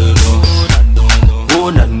na no, oh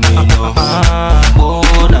na no,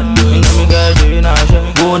 oh na no. Me got you na she,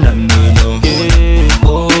 oh na no,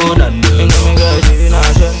 oh na no. Me got you na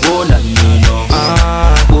she, oh na no,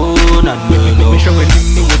 oh na no. Me show him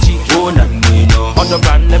the way, oh na no. Other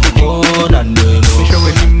brand every oh na no. Me show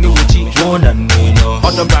him the way, oh na no.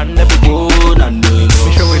 Other brand every oh na no.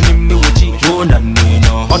 Me show him the way, oh na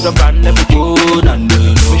no. Other brand every oh na no.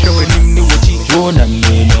 Me show him the way, oh na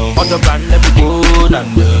no. Other brand every oh na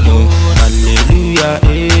no. Hallelujah,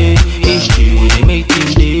 history they make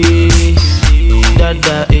things day.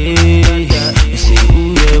 Dada, you say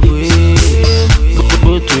ooh yeah,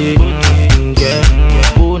 go to it,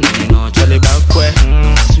 yeah. Oh no, Charlie Bankwe,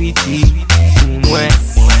 sweetie,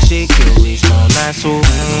 shake your waist, now nice so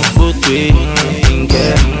go to it,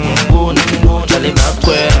 yeah. Oh no, Charlie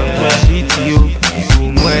Bankwe, sweetie, you,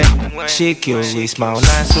 shake your waist, now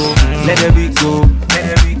nice so let her be go, let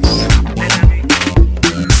her be go,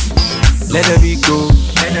 let her be go,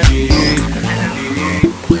 let her be go.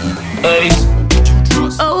 Hey.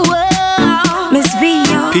 Oh well, Miss V.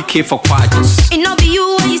 PK for quadrants. It not be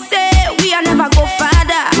you when you say we are never go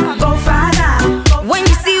farther. Go farther. When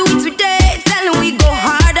you see we today, tell them we go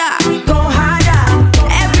harder. Go harder.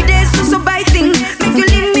 Every day so bad thing. Make you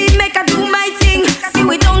leave me, make I do my thing. See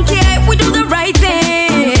we don't care, we do the right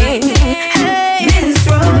thing. Hey,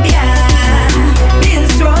 Minstrobia,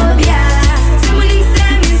 Minstrobia. Somebody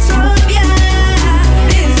say Minstrobia,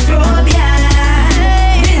 Minstrobia,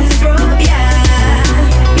 Minstrobia,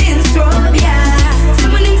 Minstrobia.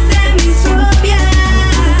 Somebody say Minstrobia,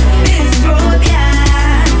 Minstrobia.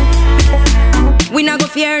 We not go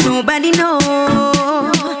fear nobody, no.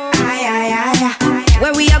 Aye, aye, aye.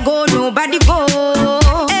 Where we are go, nobody go.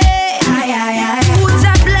 Hey, aye, aye, aye. Who's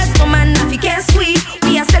a bless, no man, if you can't sweet.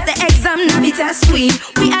 We are set the exam, now it is sweet.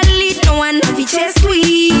 We are lead, no one, if you chase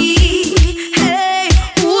sweet. Hey,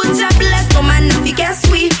 who's a bless, no man, if you can't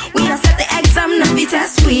sweet. We are set the exam, now it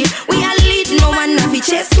is sweet. We are lead, no one, if you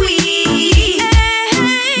chase sweet.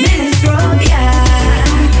 Hey, Minstrobia,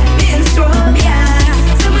 Minstrobia.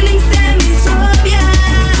 Somebody say Minstrobia,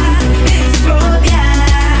 Minstrobia,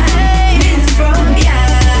 Minstrobia,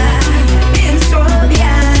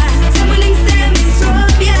 Minstrobia. Somebody say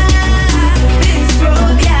Minstrobia,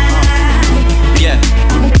 Minstrobia. Yeah.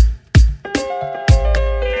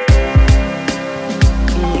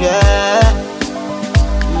 Yeah.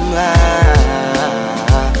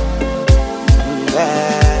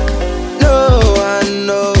 No one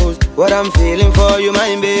knows what I'm feeling for you,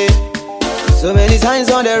 my babe. So many times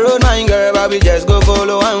on the road, my girl, but we just go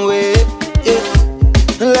follow one way. Yeah.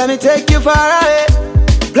 Let me take you far away.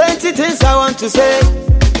 Plenty things I want to say.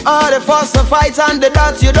 All the fuss and fights and the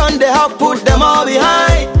doubts you done, they help put them all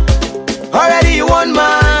behind. Already you won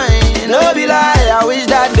mine, no be lie. I wish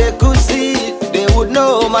that they could see it. They would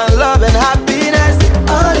know my love and happiness.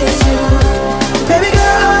 All is you, baby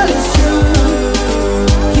girl, all is you.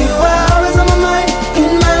 You are always on my mind,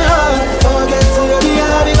 in my heart. Forget to be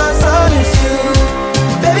happy because all is you.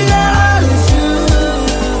 Baby girl, all is you.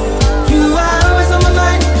 You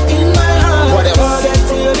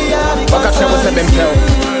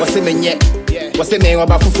say me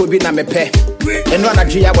about fufu bi na me pe. And one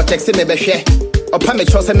adria what text me be share. Opa me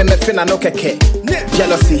chose me finna no keke.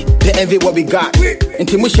 Jealousy, the envy what we got.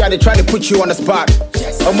 Until Mushia they try to put you on the spot.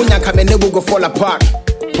 Omunya kame ne will go fall apart.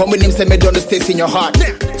 When him say me don't stay in your heart.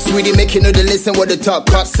 Sweetie make you know the listen what they talk.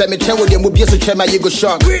 Cause say me tell with them will be so chema you go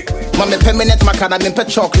shock. Mama permanent makana me pe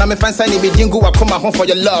chalk. Na me fan sign me dingo I come home for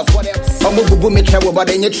your love. Omo bubu me travel but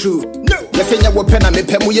ain't true. You say you pen and me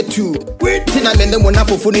pe mu you too. Tina me no na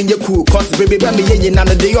for food in your cool. Cause baby me ye na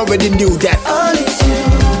they already knew that. All is you,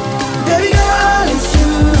 baby girl, it's you.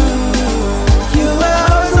 You are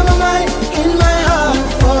always on my mind, in my heart.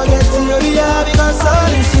 Forget to know you are because all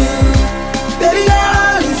is you, baby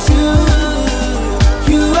girl, it's you.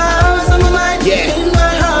 You are always on my mind, in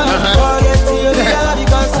my heart. Forget to know you are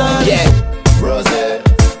because all is you. Rose,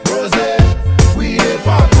 Rose, we a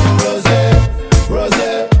pop Rose, Rose,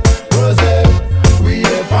 Rose, we a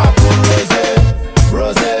pop Rose,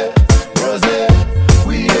 Rose, Rose,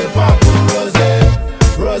 we a pop Rose,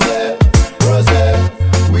 Rose, Rose,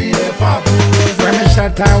 we a pop Rose.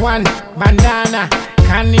 Remishata one bandana,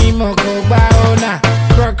 kanimoko baona,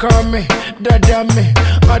 crocome, dodome,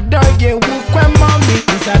 odoge wukwe mommy.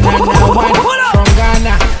 It's another one from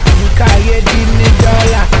Ghana, Sikaye dini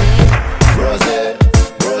dollar. Rose,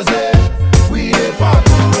 Rose, we a pop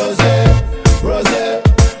Rose, Rose,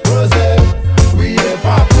 Rose, we a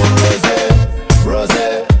pop Rose, Rose,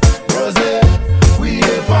 Rose, we a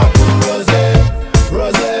pop Rose,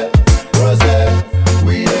 Rose, Rose,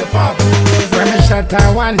 we a pop Rose. Remishata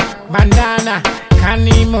one bandana,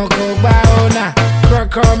 kanimoko baona,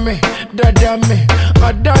 crocome, dodome,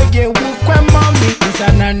 odoge wukwe mommy. It's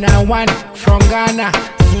another one from Ghana,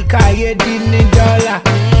 Sikaye dini dollar.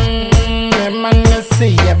 Man,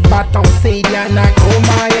 see a baton, say ya na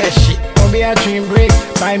koma yeshi. Obi a dream break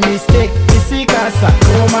by mistake. Isi kasa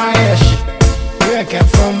koma yeshi. You can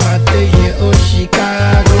from a day Oshika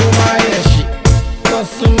koma yeshi.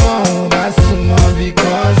 Kosumo basumo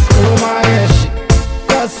because koma yeshi.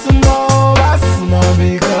 Kosumo basumo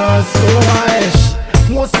because koma yeshi.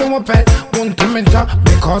 Most of my pet won't come in top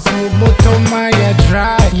because we both on my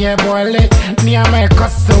dry. Yeah, boy, near my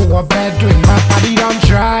castle or bedroom. My body don't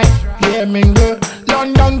try. Yeah, mingle.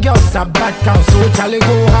 London girls are bad town, so Charlie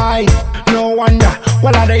go high. No wonder,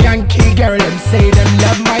 what are the Yankee girl them say them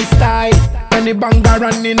love my style. When the banga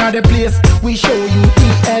running out the place, we show you the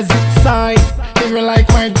exit sign. If you like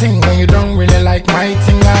my thing, when you don't really like my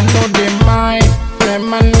thing, I know they mine. Them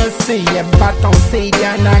man say a baton say they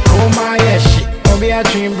are not koma yeshi. Obi a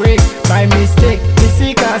dream break by mistake.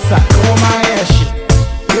 Isi kasa koma yeshi.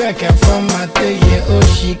 You can from a day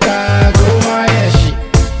Oshika koma yeshi.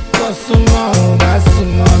 Kosumo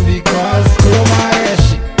basumo because koma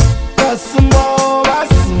yeshi. Kosumo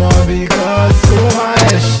basumo because koma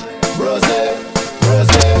yeshi. Rose,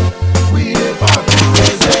 Rose, we a pop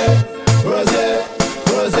Rose, Rose,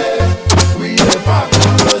 Rose, we a pop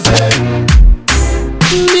Rose.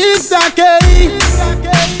 Mr. K,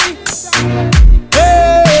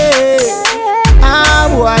 hey,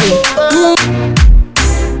 boy,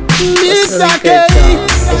 Mr. K.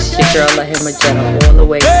 It's your girl, Lahima Jetta, all the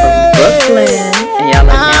way from Brooklyn, and y'all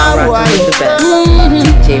are now rocking with the best.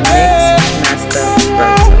 DJ Mix, Master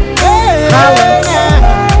Berto.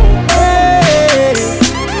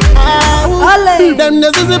 Them the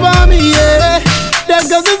is about me, yeah. Them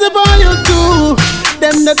girls is about you too.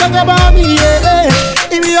 Them the talk about me, yeah.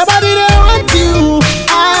 If your body they want you,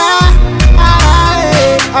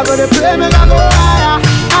 I gotta play me, I go higher,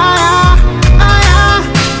 higher, higher.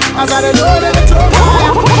 I gotta know that it's so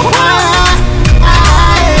higher,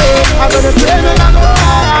 higher. I gotta play me, I go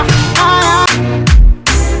higher, higher.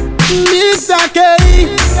 Mr. K,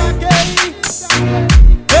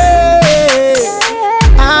 hey,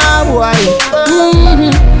 boy.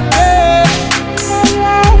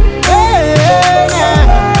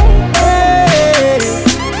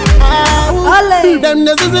 Them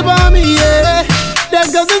the is about me, yeah. Them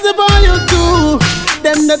girls is about you too.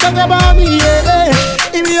 Them the talk about me, yeah.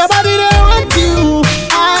 If your body they want you,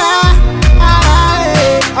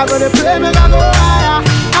 I gotta play me, I go higher,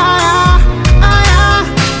 higher, higher.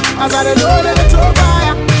 I gotta know that it's so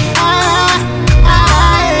fire, higher,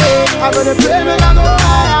 higher. I gotta play me, I go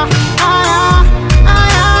higher, higher,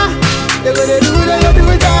 higher. They gonna do it, they gonna do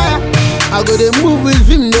it, higher. I gotta move with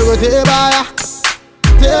him, they go take fire,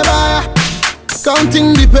 take fire.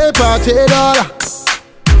 Counting the paper, $10.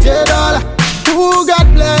 Who got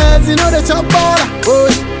blessed, you know the chop baller. Oh,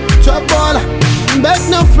 chop baller. Beg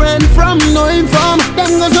no friend from no inform.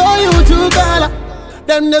 Them go show you $2.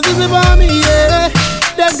 Them the is about me, yeah.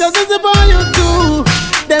 Them girls is about you too.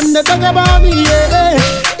 Them the talk about me, yeah.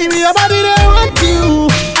 If your body they want you,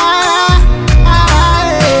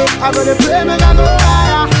 I gotta pray, make I go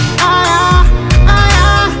higher, higher,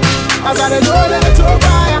 higher. I gotta go a little too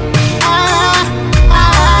fire, higher,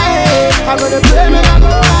 higher. I gotta pray, make I go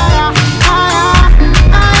higher, higher,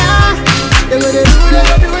 higher. They gonna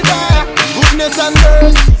do it higher. Goodness and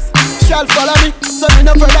mercy shall follow me, so me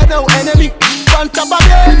no brother, no enemy. On top of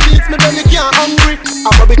the seats, me belly can't hungry.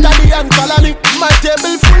 I'm a bit of the hand, follow me. My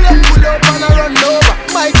table full up and I run over.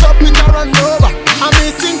 My cup it a run over. I'm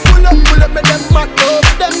missing pull up, me them back over.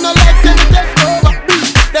 Them no like say me take over.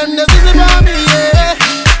 Them the easy for me, yeah.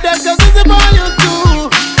 Them the easy for you too.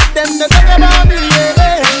 Them the talk about me,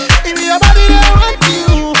 yeah. If your body they want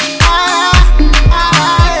you,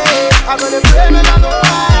 I'm gonna pray me I go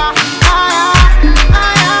higher, higher,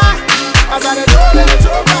 higher. I gotta do a little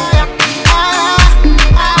too fire.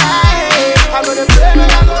 I'm gonna pray me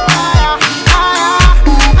I go higher, higher,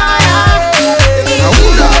 higher.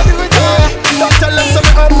 Don't tell them so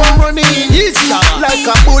me up and running like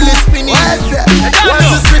a bullet spinning.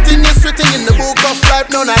 Once it's written in the book of life,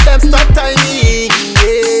 none of them stop timing.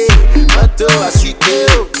 Mato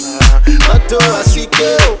ashikeo, mato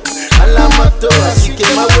ashikeo, ala mato ashike.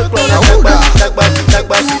 My work on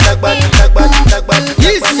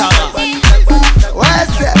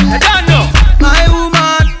what's that? I don't know. My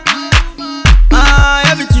woman, my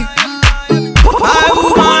everything. My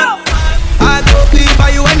woman, I go be buy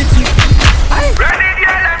you anything.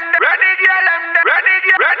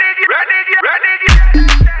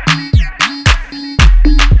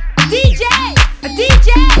 DJ.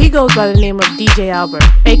 He goes by the name of DJ Albert,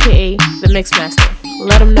 aka the Mixmaster.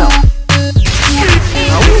 Let him know.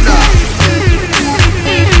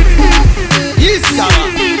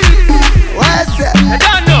 What's that? I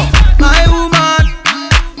don't know. My woman,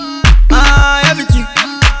 my everything.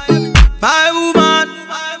 My woman,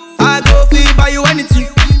 I go feel buy you anything.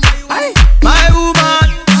 My woman,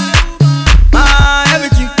 my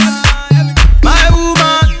everything. My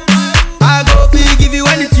woman, I go feel give you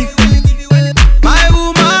anything. My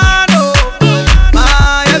woman, oh,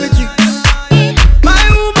 my everything. My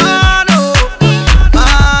woman, oh,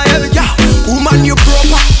 my everything. Woman, you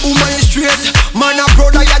proper, woman, you straight. Man, a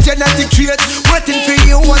brother, your genetic trait. Waiting for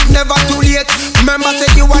you was never too late. Remember, say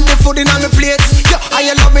you want the food in on my plate. Yeah,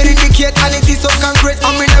 I love me indicate, and it is so concrete.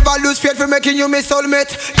 And me never lose faith for making you my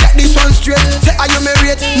soulmate. Get this one straight, say are you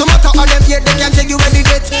married? No matter how them yet, they can tell you any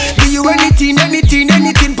date. Do you anything,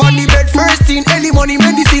 pon the bed. First thing, early money,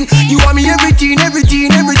 medicine. You want me everything.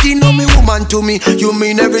 No, me woman to me, you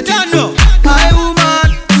mean everything. No, my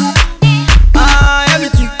woman, my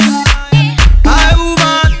everything. My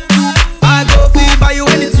woman, I go feel buy you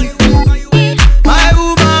anything. My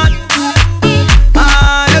woman,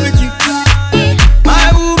 my everything.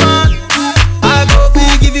 My woman, I go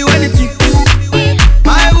feel give you anything.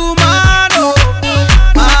 My woman, oh,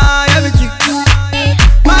 my everything.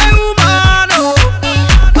 My woman, oh,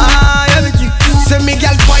 my everything. Say me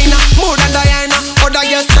girl finer, more than Diana. Other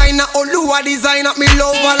girls China, Oluwa designer. Me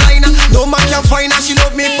love her liner. No man can find her, she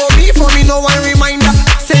love me for me no one reminder.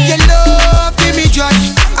 Say you love, give me joy.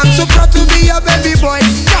 I'm so proud to be your baby boy.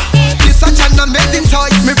 You're such an amazing toy.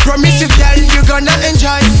 Me promise you girl, you gonna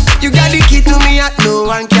enjoy. You got the key to me at no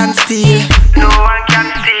one can steal. No one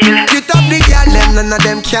can steal. You top the girl, them none of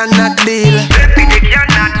them cannot deal. Baby, they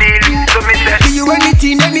cannot deal. So me say, do you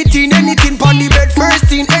anything, pon the bed. First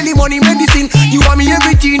thing, early money, medicine. You want me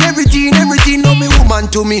everything. No, me woman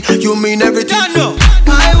to me, you mean everything. No,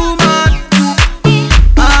 my woman,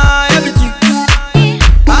 my everything.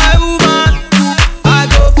 My woman, I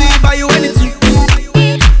go feel buy you anything.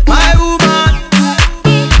 My woman,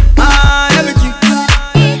 my everything.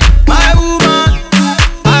 My woman,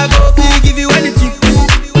 I go feel give you anything.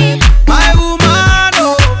 My woman,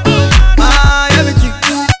 oh, my everything.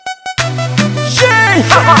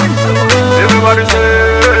 Everybody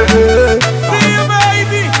say, see you,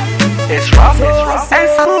 baby. It's rough.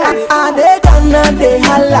 And they gonna they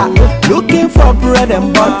holla, looking for bread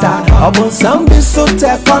and butter. About some be so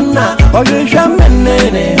take on now, or you shaman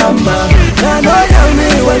in hammer. Now no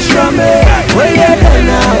yummy was shaman, where you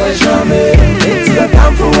now was shaman. It's your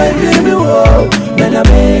time for when you go, then I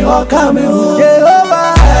may all come you.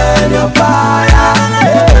 Jehovah, and your fire,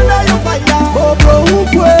 and your fire, oh bro,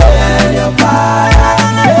 and your fire,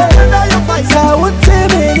 and your fire. So what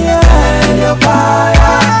and your fire,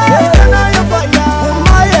 and your fire.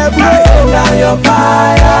 Send out your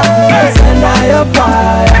fire, send out your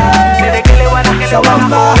fire.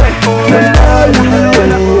 Sawamba,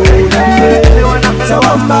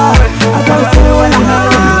 Sawamba, I can feel when I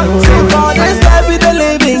have you. For this life we the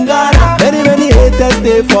living God. Many haters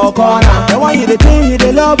stay for corner. They want you to think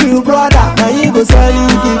they love you, brother. Now you go sell you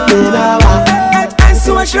keep me now.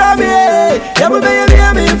 So my shabby, never be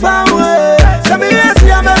me found. Some years,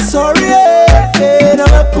 I'm sorry.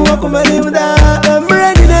 I'm a poor comedy with that. I'm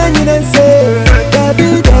ready then you then say,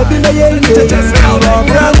 Debbie, my young just call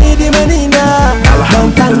me the Manina.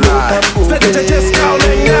 Just call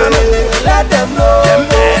let them know.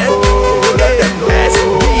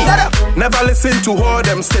 Never listen to all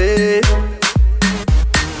them say.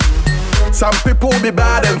 Some people be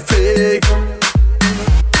bad and fake.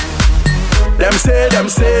 Them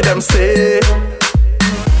say.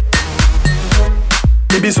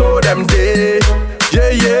 It be so them day.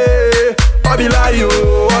 Yeah. I be lie, yo,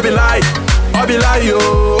 I be lie. I be lie,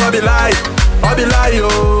 yo, I be lie. I be lie, yo,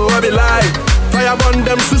 I be lie. Fire burn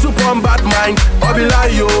them susu pon bad mind. I be lie,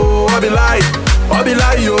 yo, I be lie. I be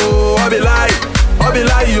lie, yo, I be lie. I be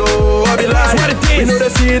lie, yo, I be lie. We know they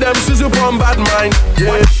see them susu pon bad mind.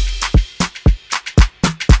 Yeah.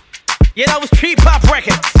 Yeah, that was Tree Pop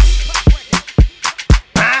Records.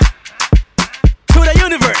 To the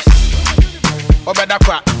universe.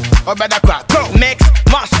 Obedakwa, go. Mix,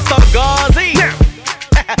 Master Gazi.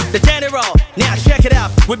 The general, now check it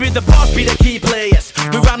out. We be the boss, be the key players.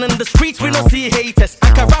 We run in the streets, we don't see haters.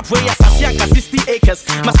 I can rap way as I 60 acres.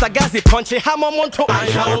 Master Gazi punch it, hammer monto.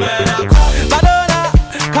 Madonna,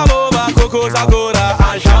 come over, Coco's Agora.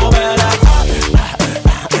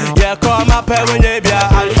 Yeah, call my parent, yeah,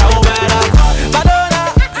 I'll show better.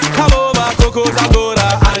 Madonna, come over, Coco's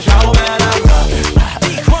Agora.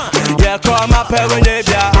 Yeah, call my parent,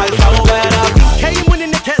 yeah, I'll show better. Came when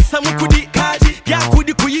in the test, some could eat kaji. Yeah, could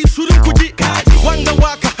you shouldn't could eat kaji. Wanga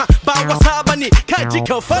waka, Bawasabani, kaji,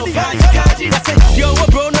 funny. I said, yo,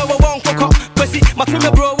 bro, no one coco. But see, my twin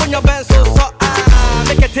bro, when your band so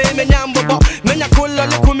make a tame and yambo. Menya cool,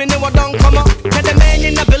 look, women, no one don't come up. Tell the man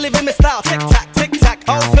in the believe in me style. Tic tac,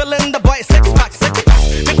 all feeling the boy six pack.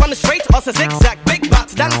 Make one straight, also zigzag. Big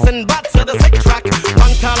bats dancing back to the sick track.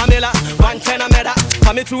 One Talamilla, one Chenameda.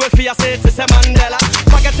 Come to a Fia say to say Mandela.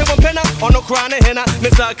 Forget to penna on no crown henna.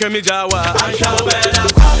 Mr. Kemijawa, I shall better.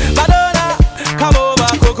 Madonna, come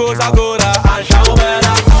over, Coco's Agora, I shall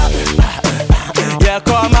better. Yeah,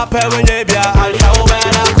 call my parent, yeah, I shall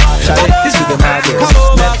better. This is the maddest.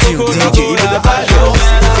 Neptune, DJ, even the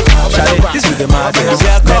baddest. This is the maddest.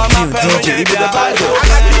 Neptune, DJ, even the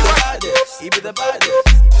baddest. Even the baddest.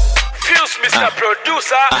 Fuse, Mr.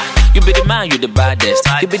 Producer. You be the man, you the baddest.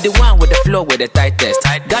 You be the one with the flow with the tightest.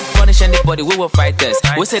 God punish anybody, we will fight us.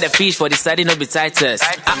 We say the fish for the side, no be tightest.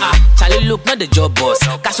 Charlie look, not the job boss.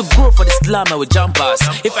 Cause we grow for the slum and we jump us.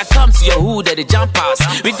 If I come to your hood, they jump us.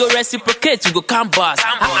 We go reciprocate, we go canvas.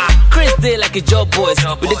 Chris day like a job boys.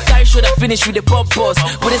 With the guy should have finished with the pop boss.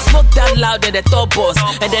 With the smoke that loud and the top boss.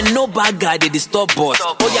 And then no bad guy, they disturb boss.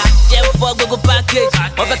 Oh yeah, Jeff fuck, go package.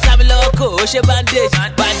 Over time loco, she bandage.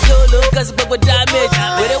 Bad look, cause we go damage.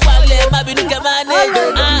 With the one leg, my be look at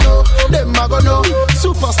them a go know.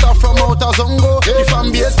 Superstar from outer Zongo. The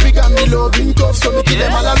fan base big and the loving tough. So me kill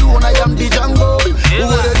them all alone, I am the Django.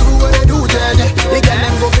 What they do, then they can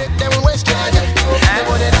them go get them western. They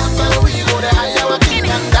go the dance and we go the higher king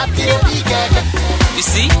and that till the weekend. You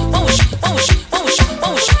see? Oosh.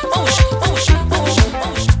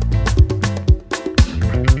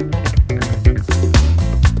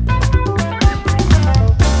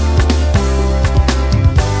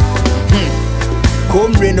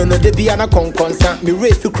 Comrade no de bia na konkonsa me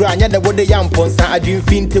race kura nya de wode yam ponsa adwin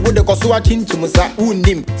finte wode koso a chinchimusa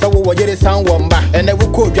unnim so wo yere san womba ene wo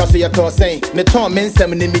ko dwa so ye to sen me ton me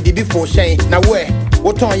nsem ne me di before shen na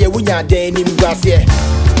wo ton ye wunya dan nim gwase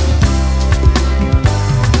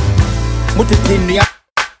mutitinua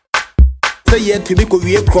say ye to me ko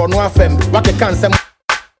wie kro no afem wake kansem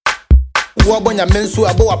wo bonya mensu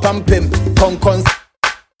abo wapampem konkonsa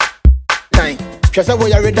time Chasa wo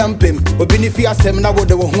yare dampem obi ni fi asem na wo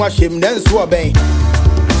de wo ho ahyem na nso oben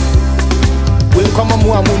we come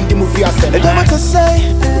mu amundi mu fi asem they want to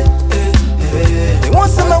say they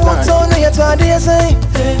want some want on your tadi say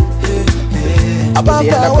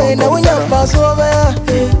ababa we na wo nya fa so ba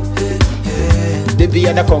de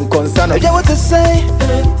bia na konkonsa no they want to say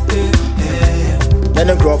na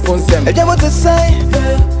no grofon sem they want to say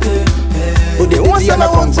they want some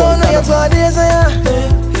want on your tadi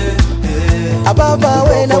say Ababa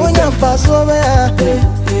we na wonya faso me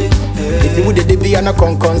if you would the be na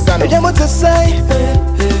konkonsa no you want to say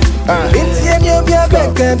binti enye bia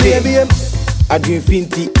beka baby adwin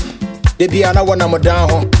finti de bia na wona modan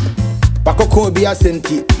ho bakoko bi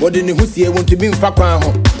asenti wode ne husie wontu bi mfa kwan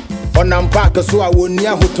ho onam park so a woni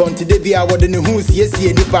ahotonti de bia wode ne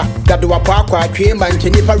husie nipa dade wa pa akwa atwe ma nche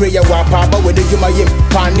nipa reya wa pa ba wode dwuma yem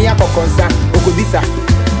pa ne akokonsa okobisa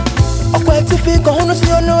okwati fi ko hono si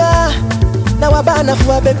onua na wabana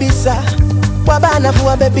fuwa bebisa Wabana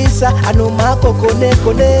fuwa bebisa anuma kone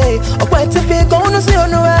kone. Okwete fi kono si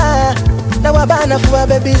onua. Na wabana fuwa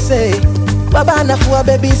bebise. Wabana fuwa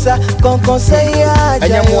bebisa kon say ya.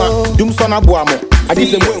 Anyamwa dum so na boamo. Adi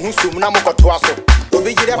se mo ehun sum na mo kotoa so.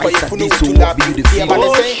 Obi gire for yefunu utula bi. Ya ba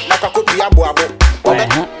ne say na kakopi aboabo.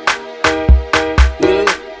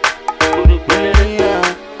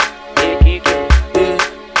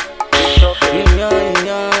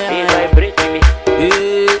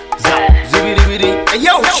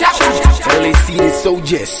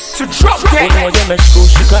 Soldiers to drop that.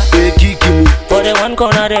 For the one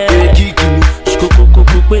corner there,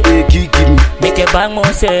 make a bang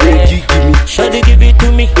more say, should they give it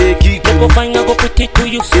to me? They go find, I go put it to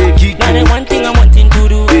you. Now the one thing I'm wanting to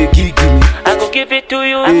do, I go give it to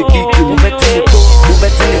you. Who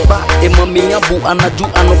bet in the bar, a mommy abu anadu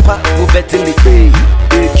anopa, who bet in the bay,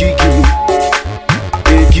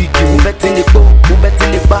 who bet in the boat, who bet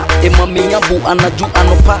in the bar, a mommy abu anadu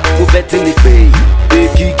anopa, who bet in the bay.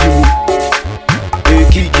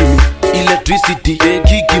 Electricity, give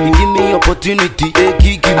me opportunity, I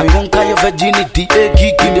conquer your virginity,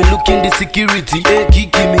 they look in the security,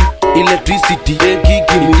 give me electricity,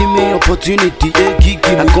 give me opportunity,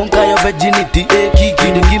 I conquer your virginity, they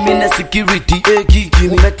give me the security,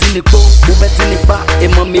 give me bet in the boat, who bet in the bar, a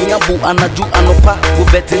mommy abu anaju anopa, who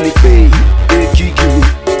bet in the bay,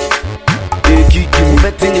 who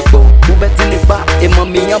bet in the boat, who bet in the bar, a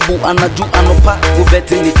mommy abu anaju anopa, who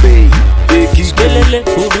bet in the bay. Belele,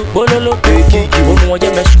 Udu, Bololo, Omoja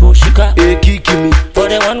Meshko, Shika, for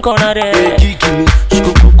the one corner there,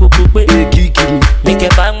 make a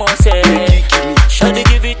bang more say, should they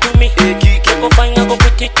give it to me? Go find, I go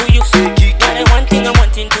put it to you. Got the one thing I'm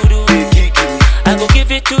wanting to do, I go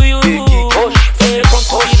give it to you. Say from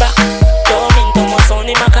Toriba, don't mean to my son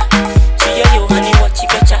in Maka. See you, honey, what you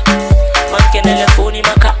betcha. Man can telephone in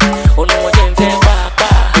Maka, oh no, what you say, Papa.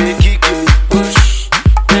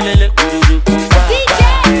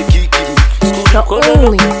 The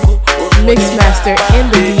only mixmaster in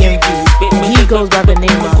the DMV. He goes by the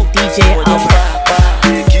name of DJ Albert.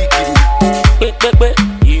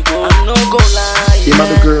 Him and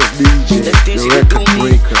the girl DJ, the record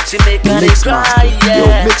breaker, mixmaster, yo,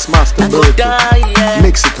 mixmaster,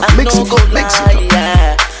 mix it up, mix it up, mix it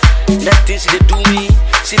up. That is they do me,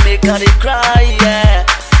 she make her they cry, yeah.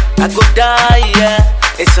 I go die, yeah.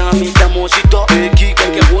 It's a me that mo she talk,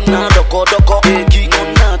 keke wona doko,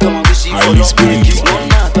 nona kama bishi follow,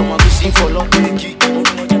 nona kama bishi follow, DJ.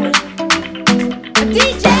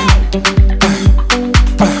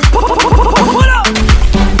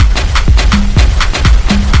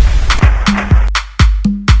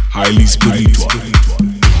 Highly spiritual.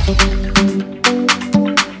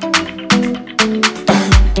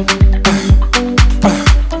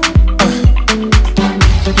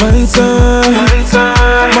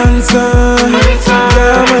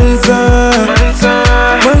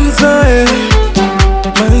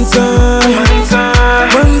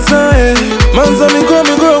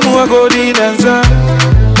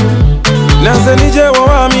 Nansa nije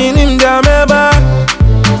wa mini mdameba,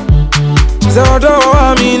 zaodo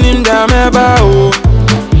wa mini mdameba o.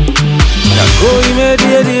 Nako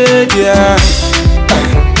imedie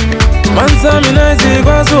mansa minazi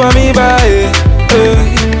kwa suwa mibae.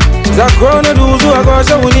 Zakrona duzu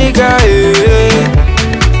akosha unika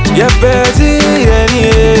Yepezi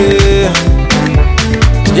yenie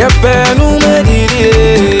Yepenu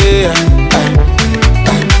medidie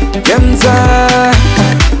Yenza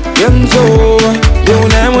Yenzo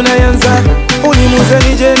Deuna yenza Uni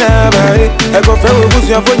museni jenabae Eko fewe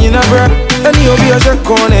busu ya fonyi nabra Eni obi ya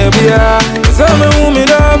shakone bia Zame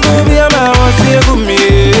umidafu bia mawasi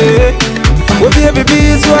egumie Wobi ya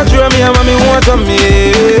bibi suwa mi ama mi wata mi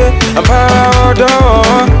Ampado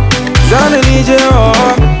Zane nije o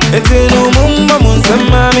Etinu mumba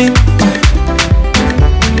munsamami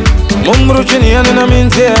Mumbru chini ya nina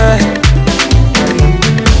minti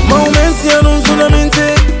Maumensi ya nunzuna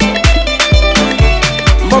minti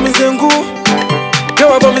Bomizengu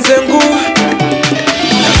Kewa bomizengu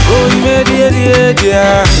Nako imedie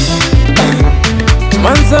dia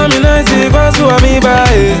Mansa minaisi kwa suwa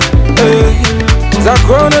mibae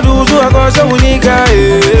Zakrona duzu akosha unika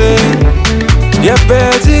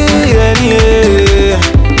Yepezi yenie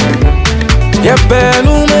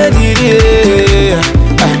Yepenu medidie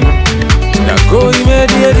Nako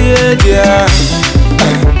imedie dia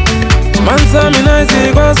Mansa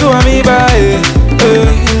minaisi kwa suwa mibae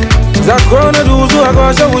Zakrona duzu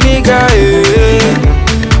akosha unika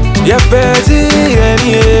Yepezi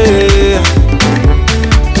yenie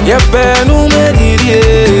Yepenu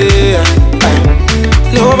medidie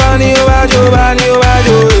Nobody,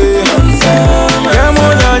 Mansa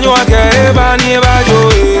bani bajo.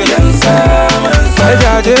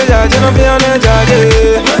 Jaje no piano jaje.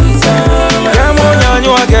 Kamo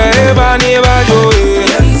nyanyo ake bani bajo.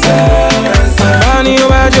 Bani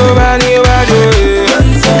bajo.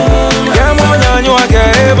 Kamo nyanyo ake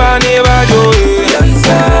bani bajo.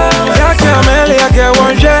 Yake ameli yake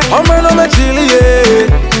wonje. Omeno me chili ye.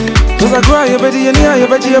 Cause I cry you better you near you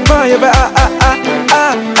better you buy you better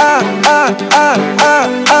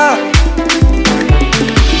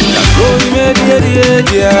Oh, you made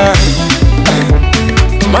it, yeah.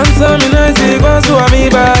 Man, some in I say, go to me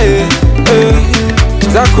by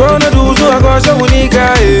Zakrona do so I go show Unica.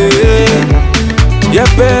 Yeah,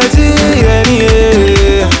 Betty,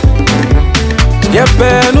 yeah,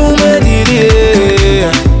 Benu made it,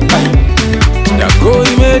 Nako,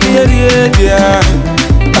 you made it, yeah.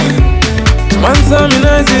 Man, some in I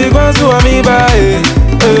say, go to me by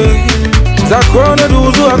Zakrona do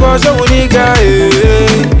so I go show Unica.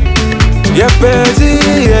 Yeah, Betty,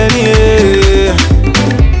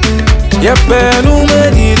 yeah, Benu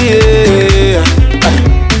made it.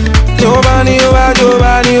 Yo, bani,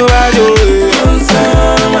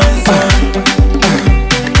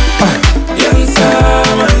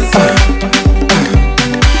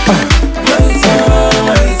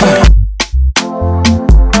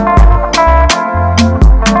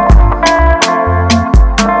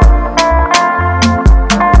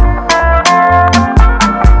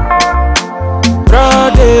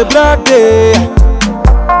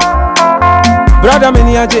 Brother,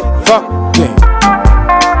 many a j fuck yeah.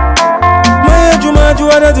 My Juma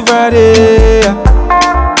the Friday.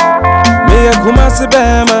 Me a Kumasi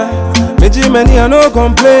Bama. Me Jimmy a no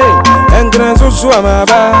complain. And Grand Swama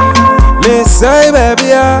ba. Me say baby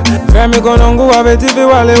ya. Frame gonna go a bit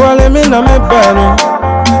wale me na me bano.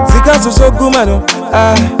 Sika so gumano.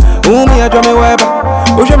 Umi a drum me weba.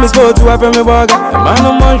 Usha me sport to a frame burger. Man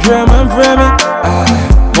on my dream and frame.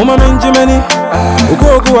 Mama Benjamin,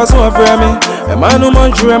 Ugo was so afraid me. A man who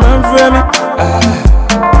wants you, a man for me.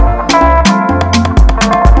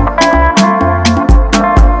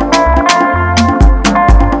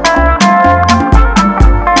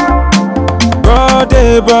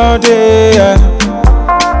 Brody,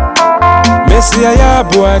 Messi, I have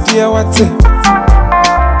boy, dear, what's it?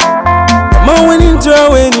 Man, winning,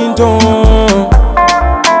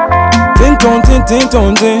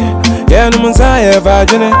 Tinton. Yeah, no one's I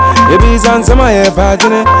vagina. It is on some I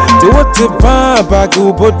vagina. To what the papa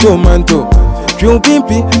to put to manto. You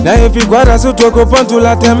pimpi, now if you got us to talk upon to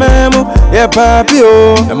la tememo. Yeah,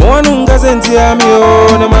 papio. I'm one who doesn't hear me.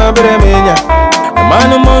 Oh, no, my bremenia. A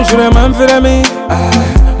man of Monsieur, a man for me.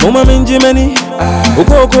 Mama Minjimeni.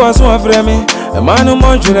 Uko was one for me. A man of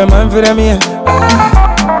Monsieur, a man for me.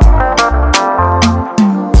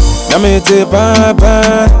 Namete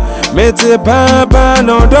papa. Mete papa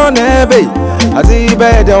no don't have I see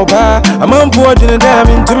bad opa. I'm on board in a damn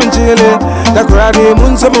into me chile. The crowdy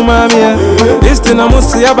moon some mamma. Listen, I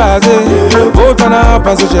must see a baze. Vote on a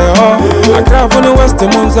passage. I craft on the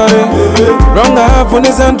western moon, sorry. Wrong half on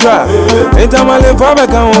the central. Ain't a male for a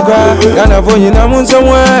can't Gonna phone in a moon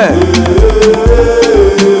somewhere.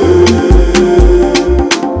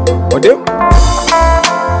 What do?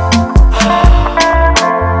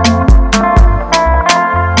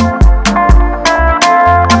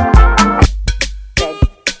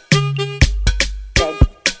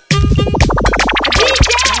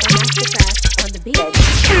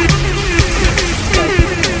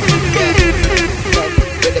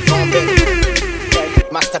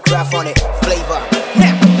 Mastercraft on it, flavor.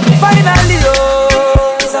 Finally,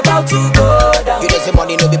 oh, it's about to go down. You know the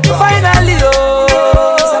money no be problem. Finally,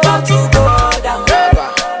 oh, it's about to go down.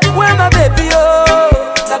 Where my baby,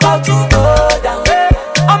 oh, it's about to go down.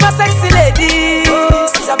 All my sexy ladies,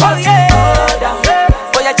 it's about to go down.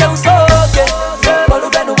 For your chance, okay.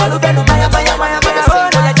 Walubenu, maya. For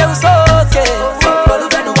your chance, okay.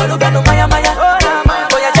 Walubenu, maya.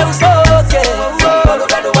 For your chance, okay.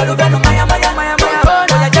 Walubenu, maya.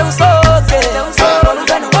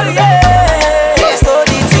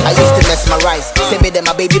 Say me that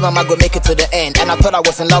my baby mama go make it to the end. And I thought I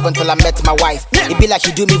was in love until I met my wife. It be like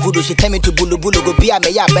she do me voodoo, she tell me to bulu go be a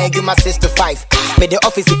me ya bang you my sister 5. Made the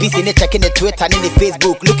office busy in checking the Twitter and in the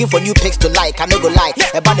Facebook, looking for new pics to like. I no go lie.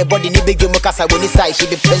 About the body ni big you mukasa when inside she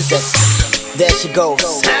be princess. There she goes.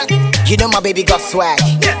 You know my baby got swag.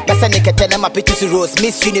 Best I nigga tell them my pictures to rose.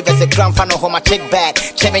 Miss Universe a grand fan of my check bag.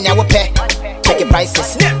 Check me now pay. Check your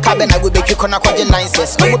prices. Cabin I will make you connect with your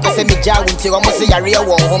licenses. Come up and say me jaw until almost say you're real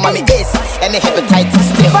one. Home my ace and the hepatitis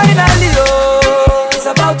still. Finally, oh, it's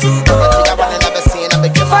about to go down.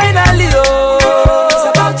 Finally, oh, it's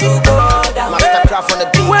about to go down. Mastercraft on the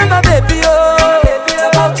beat. When my baby, oh, it's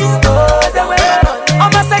about to go down.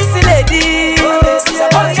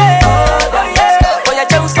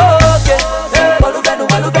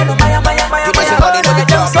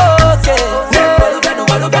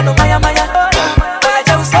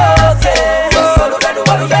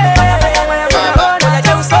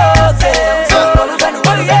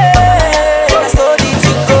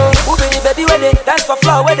 dance for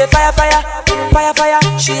floor where they fire.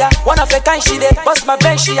 She a one of a kind, she dey bust my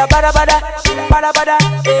brain, she a bada.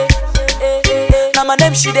 Now my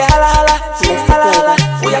name she dey hala.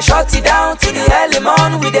 We are shut it down to the early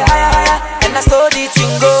morning with the higher. And I saw the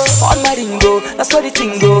thing go on my ringo, that's what the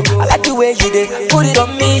thing go. I like the way you dey put it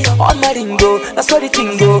on me on my ringo, that's what the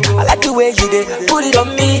thing go. I like the way you dey put it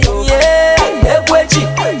on me, yeah. Egweji,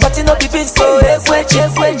 but it no be beans so egweji,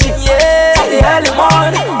 yeah. The early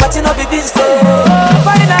morning, but it no be beans so.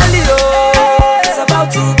 Finally, oh, it's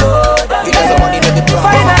about to go down.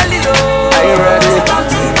 Finally, oh, are you ready?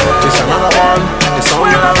 It's another one. It's on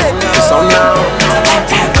now. It's on now.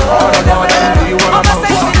 All the more than do you wanna bounce?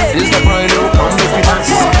 This the brand new come make me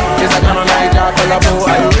dance. It's a kind of like that collabo.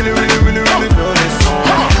 Are you really know this song?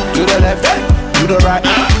 To the left, to the right.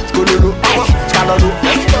 Scootaloo,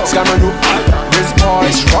 Scammaloo. This boy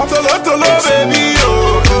is rough. To love, baby, oh.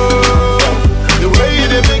 The way you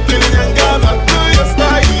dey make it young girl, I do your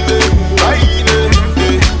style,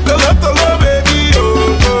 to love, baby, oh.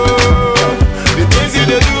 The things you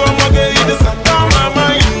dey do, I'm gonna get you to set down my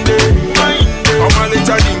mind. I'm a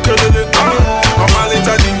little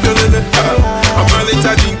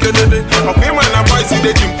dinkelele, okay, man, I'm a see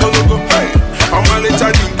the dinkologo. I'm a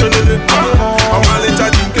little dinkelele,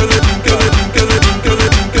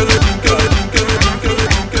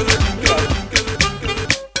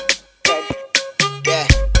 Yeah,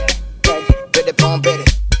 Betty Pong Betty.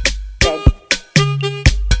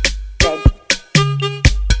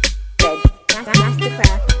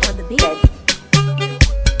 Mastercraft on the beat.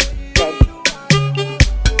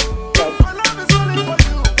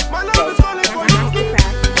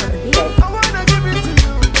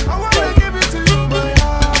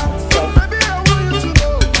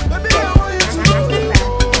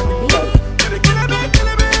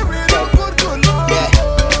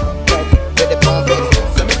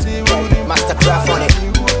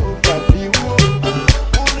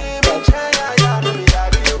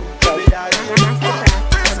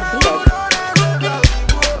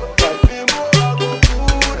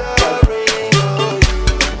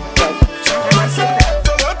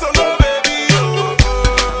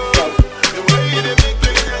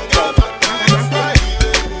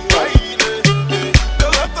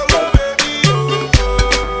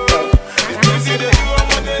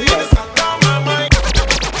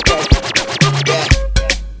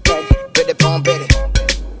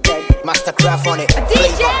 Mastercraft on it.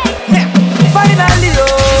 DJ. Finally,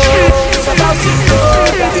 oh, it's about to go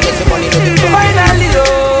down. Finally, oh,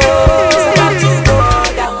 it's about to go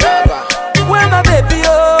down. Where my baby,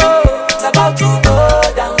 oh, it's about to go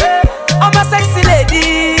down. All my sexy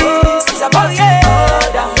ladies, it's about to go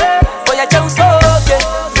down. For your Jones, okay.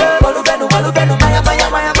 Walubenu, maya. For your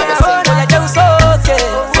Jones, okay.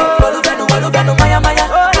 Walubenu, maya.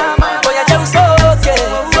 For your Jones, okay.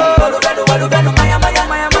 Walubenu, maya.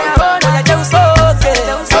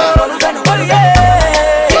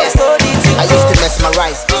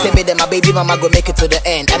 Say me that my baby mama go make it to the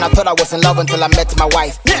end. And I thought I was in love until I met my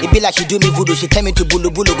wife. It be like she do me voodoo, she tell me to bulu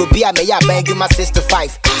go be a me ya bang you my sister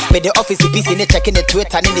 5. Made the office piece in it, checking the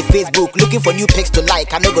Twitter and in the Facebook, looking for new pics to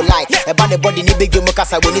like. I no go lie. About the body ni big you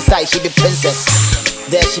mukasa when inside she be princess.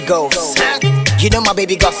 There she goes. You know my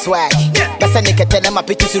baby got swag. Best I nigga tell them my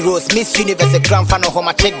pictures to rose. Miss Universe a grand fan of home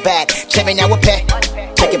my check bag. Chevenya will pay.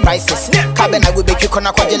 Check your prices. Cabin I will make you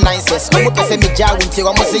connect with your licenses. Come up and say me jaw until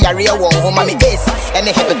I must say a real one home my ace and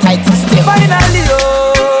the hepatitis still. Finally,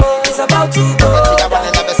 oh, it's about to go down.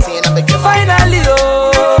 Finally,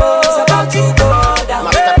 oh, it's about to go down.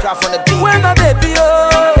 Mastercraft on the beat. Where my baby,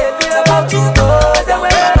 oh, it's about to go down.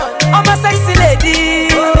 All my sexy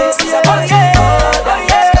ladies, it's about to go down.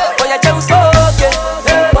 For your Jones, okay.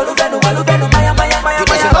 Walubenu, maya. For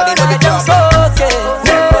your Jones, okay.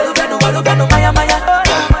 Walubenu, maya.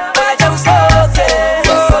 For your Jones, okay.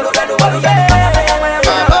 Walubenu, maya.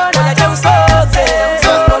 For your Jones, okay.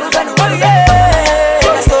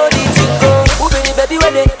 Let's go the thing go. Who be the baby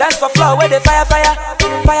when they dance for floor where they fire.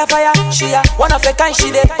 She a one of a kind,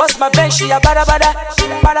 she dey bust my brain, she a bada.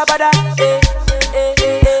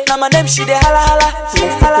 Now my name she dey hala.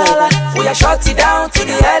 We are shut it down to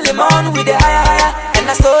the early morning with the higher. And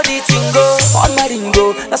I saw the thing go on my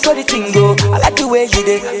ringo, that's what the thing go. I like the way you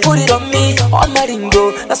dey put it on me on my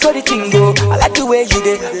ringo, that's what the thing go. I like the way you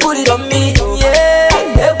dey put it on me, yeah.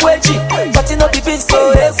 Egweji, but it no be beans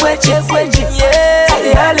so egweji, yeah.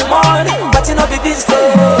 The early morning, but it no be beans so.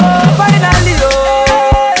 Finally,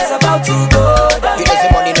 oh, it's about to go down.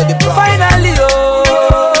 Finally,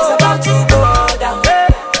 oh, it's about to go down.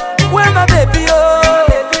 Where my baby, oh,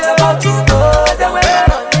 it's about to go down.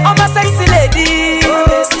 All my sexy ladies,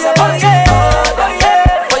 it's about to go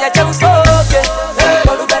down. For your Jones, okay.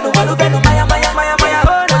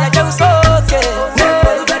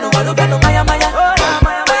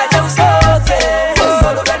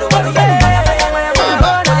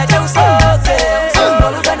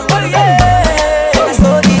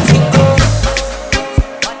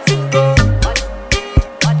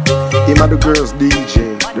 girls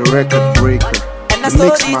DJ, the record breaker, the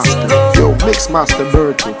mix master. Yo, mix master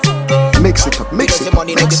Berto. Mix it up, mix it up,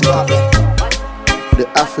 mix it up. The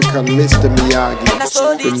African Mr. Miyagi,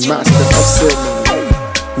 the master of ceremony.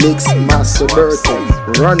 Mix master Berto.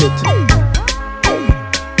 Run it.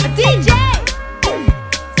 DJ!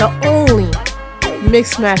 The only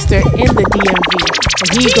mix master in the DMV.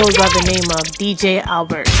 And he goes by the name of DJ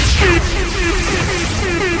Albert.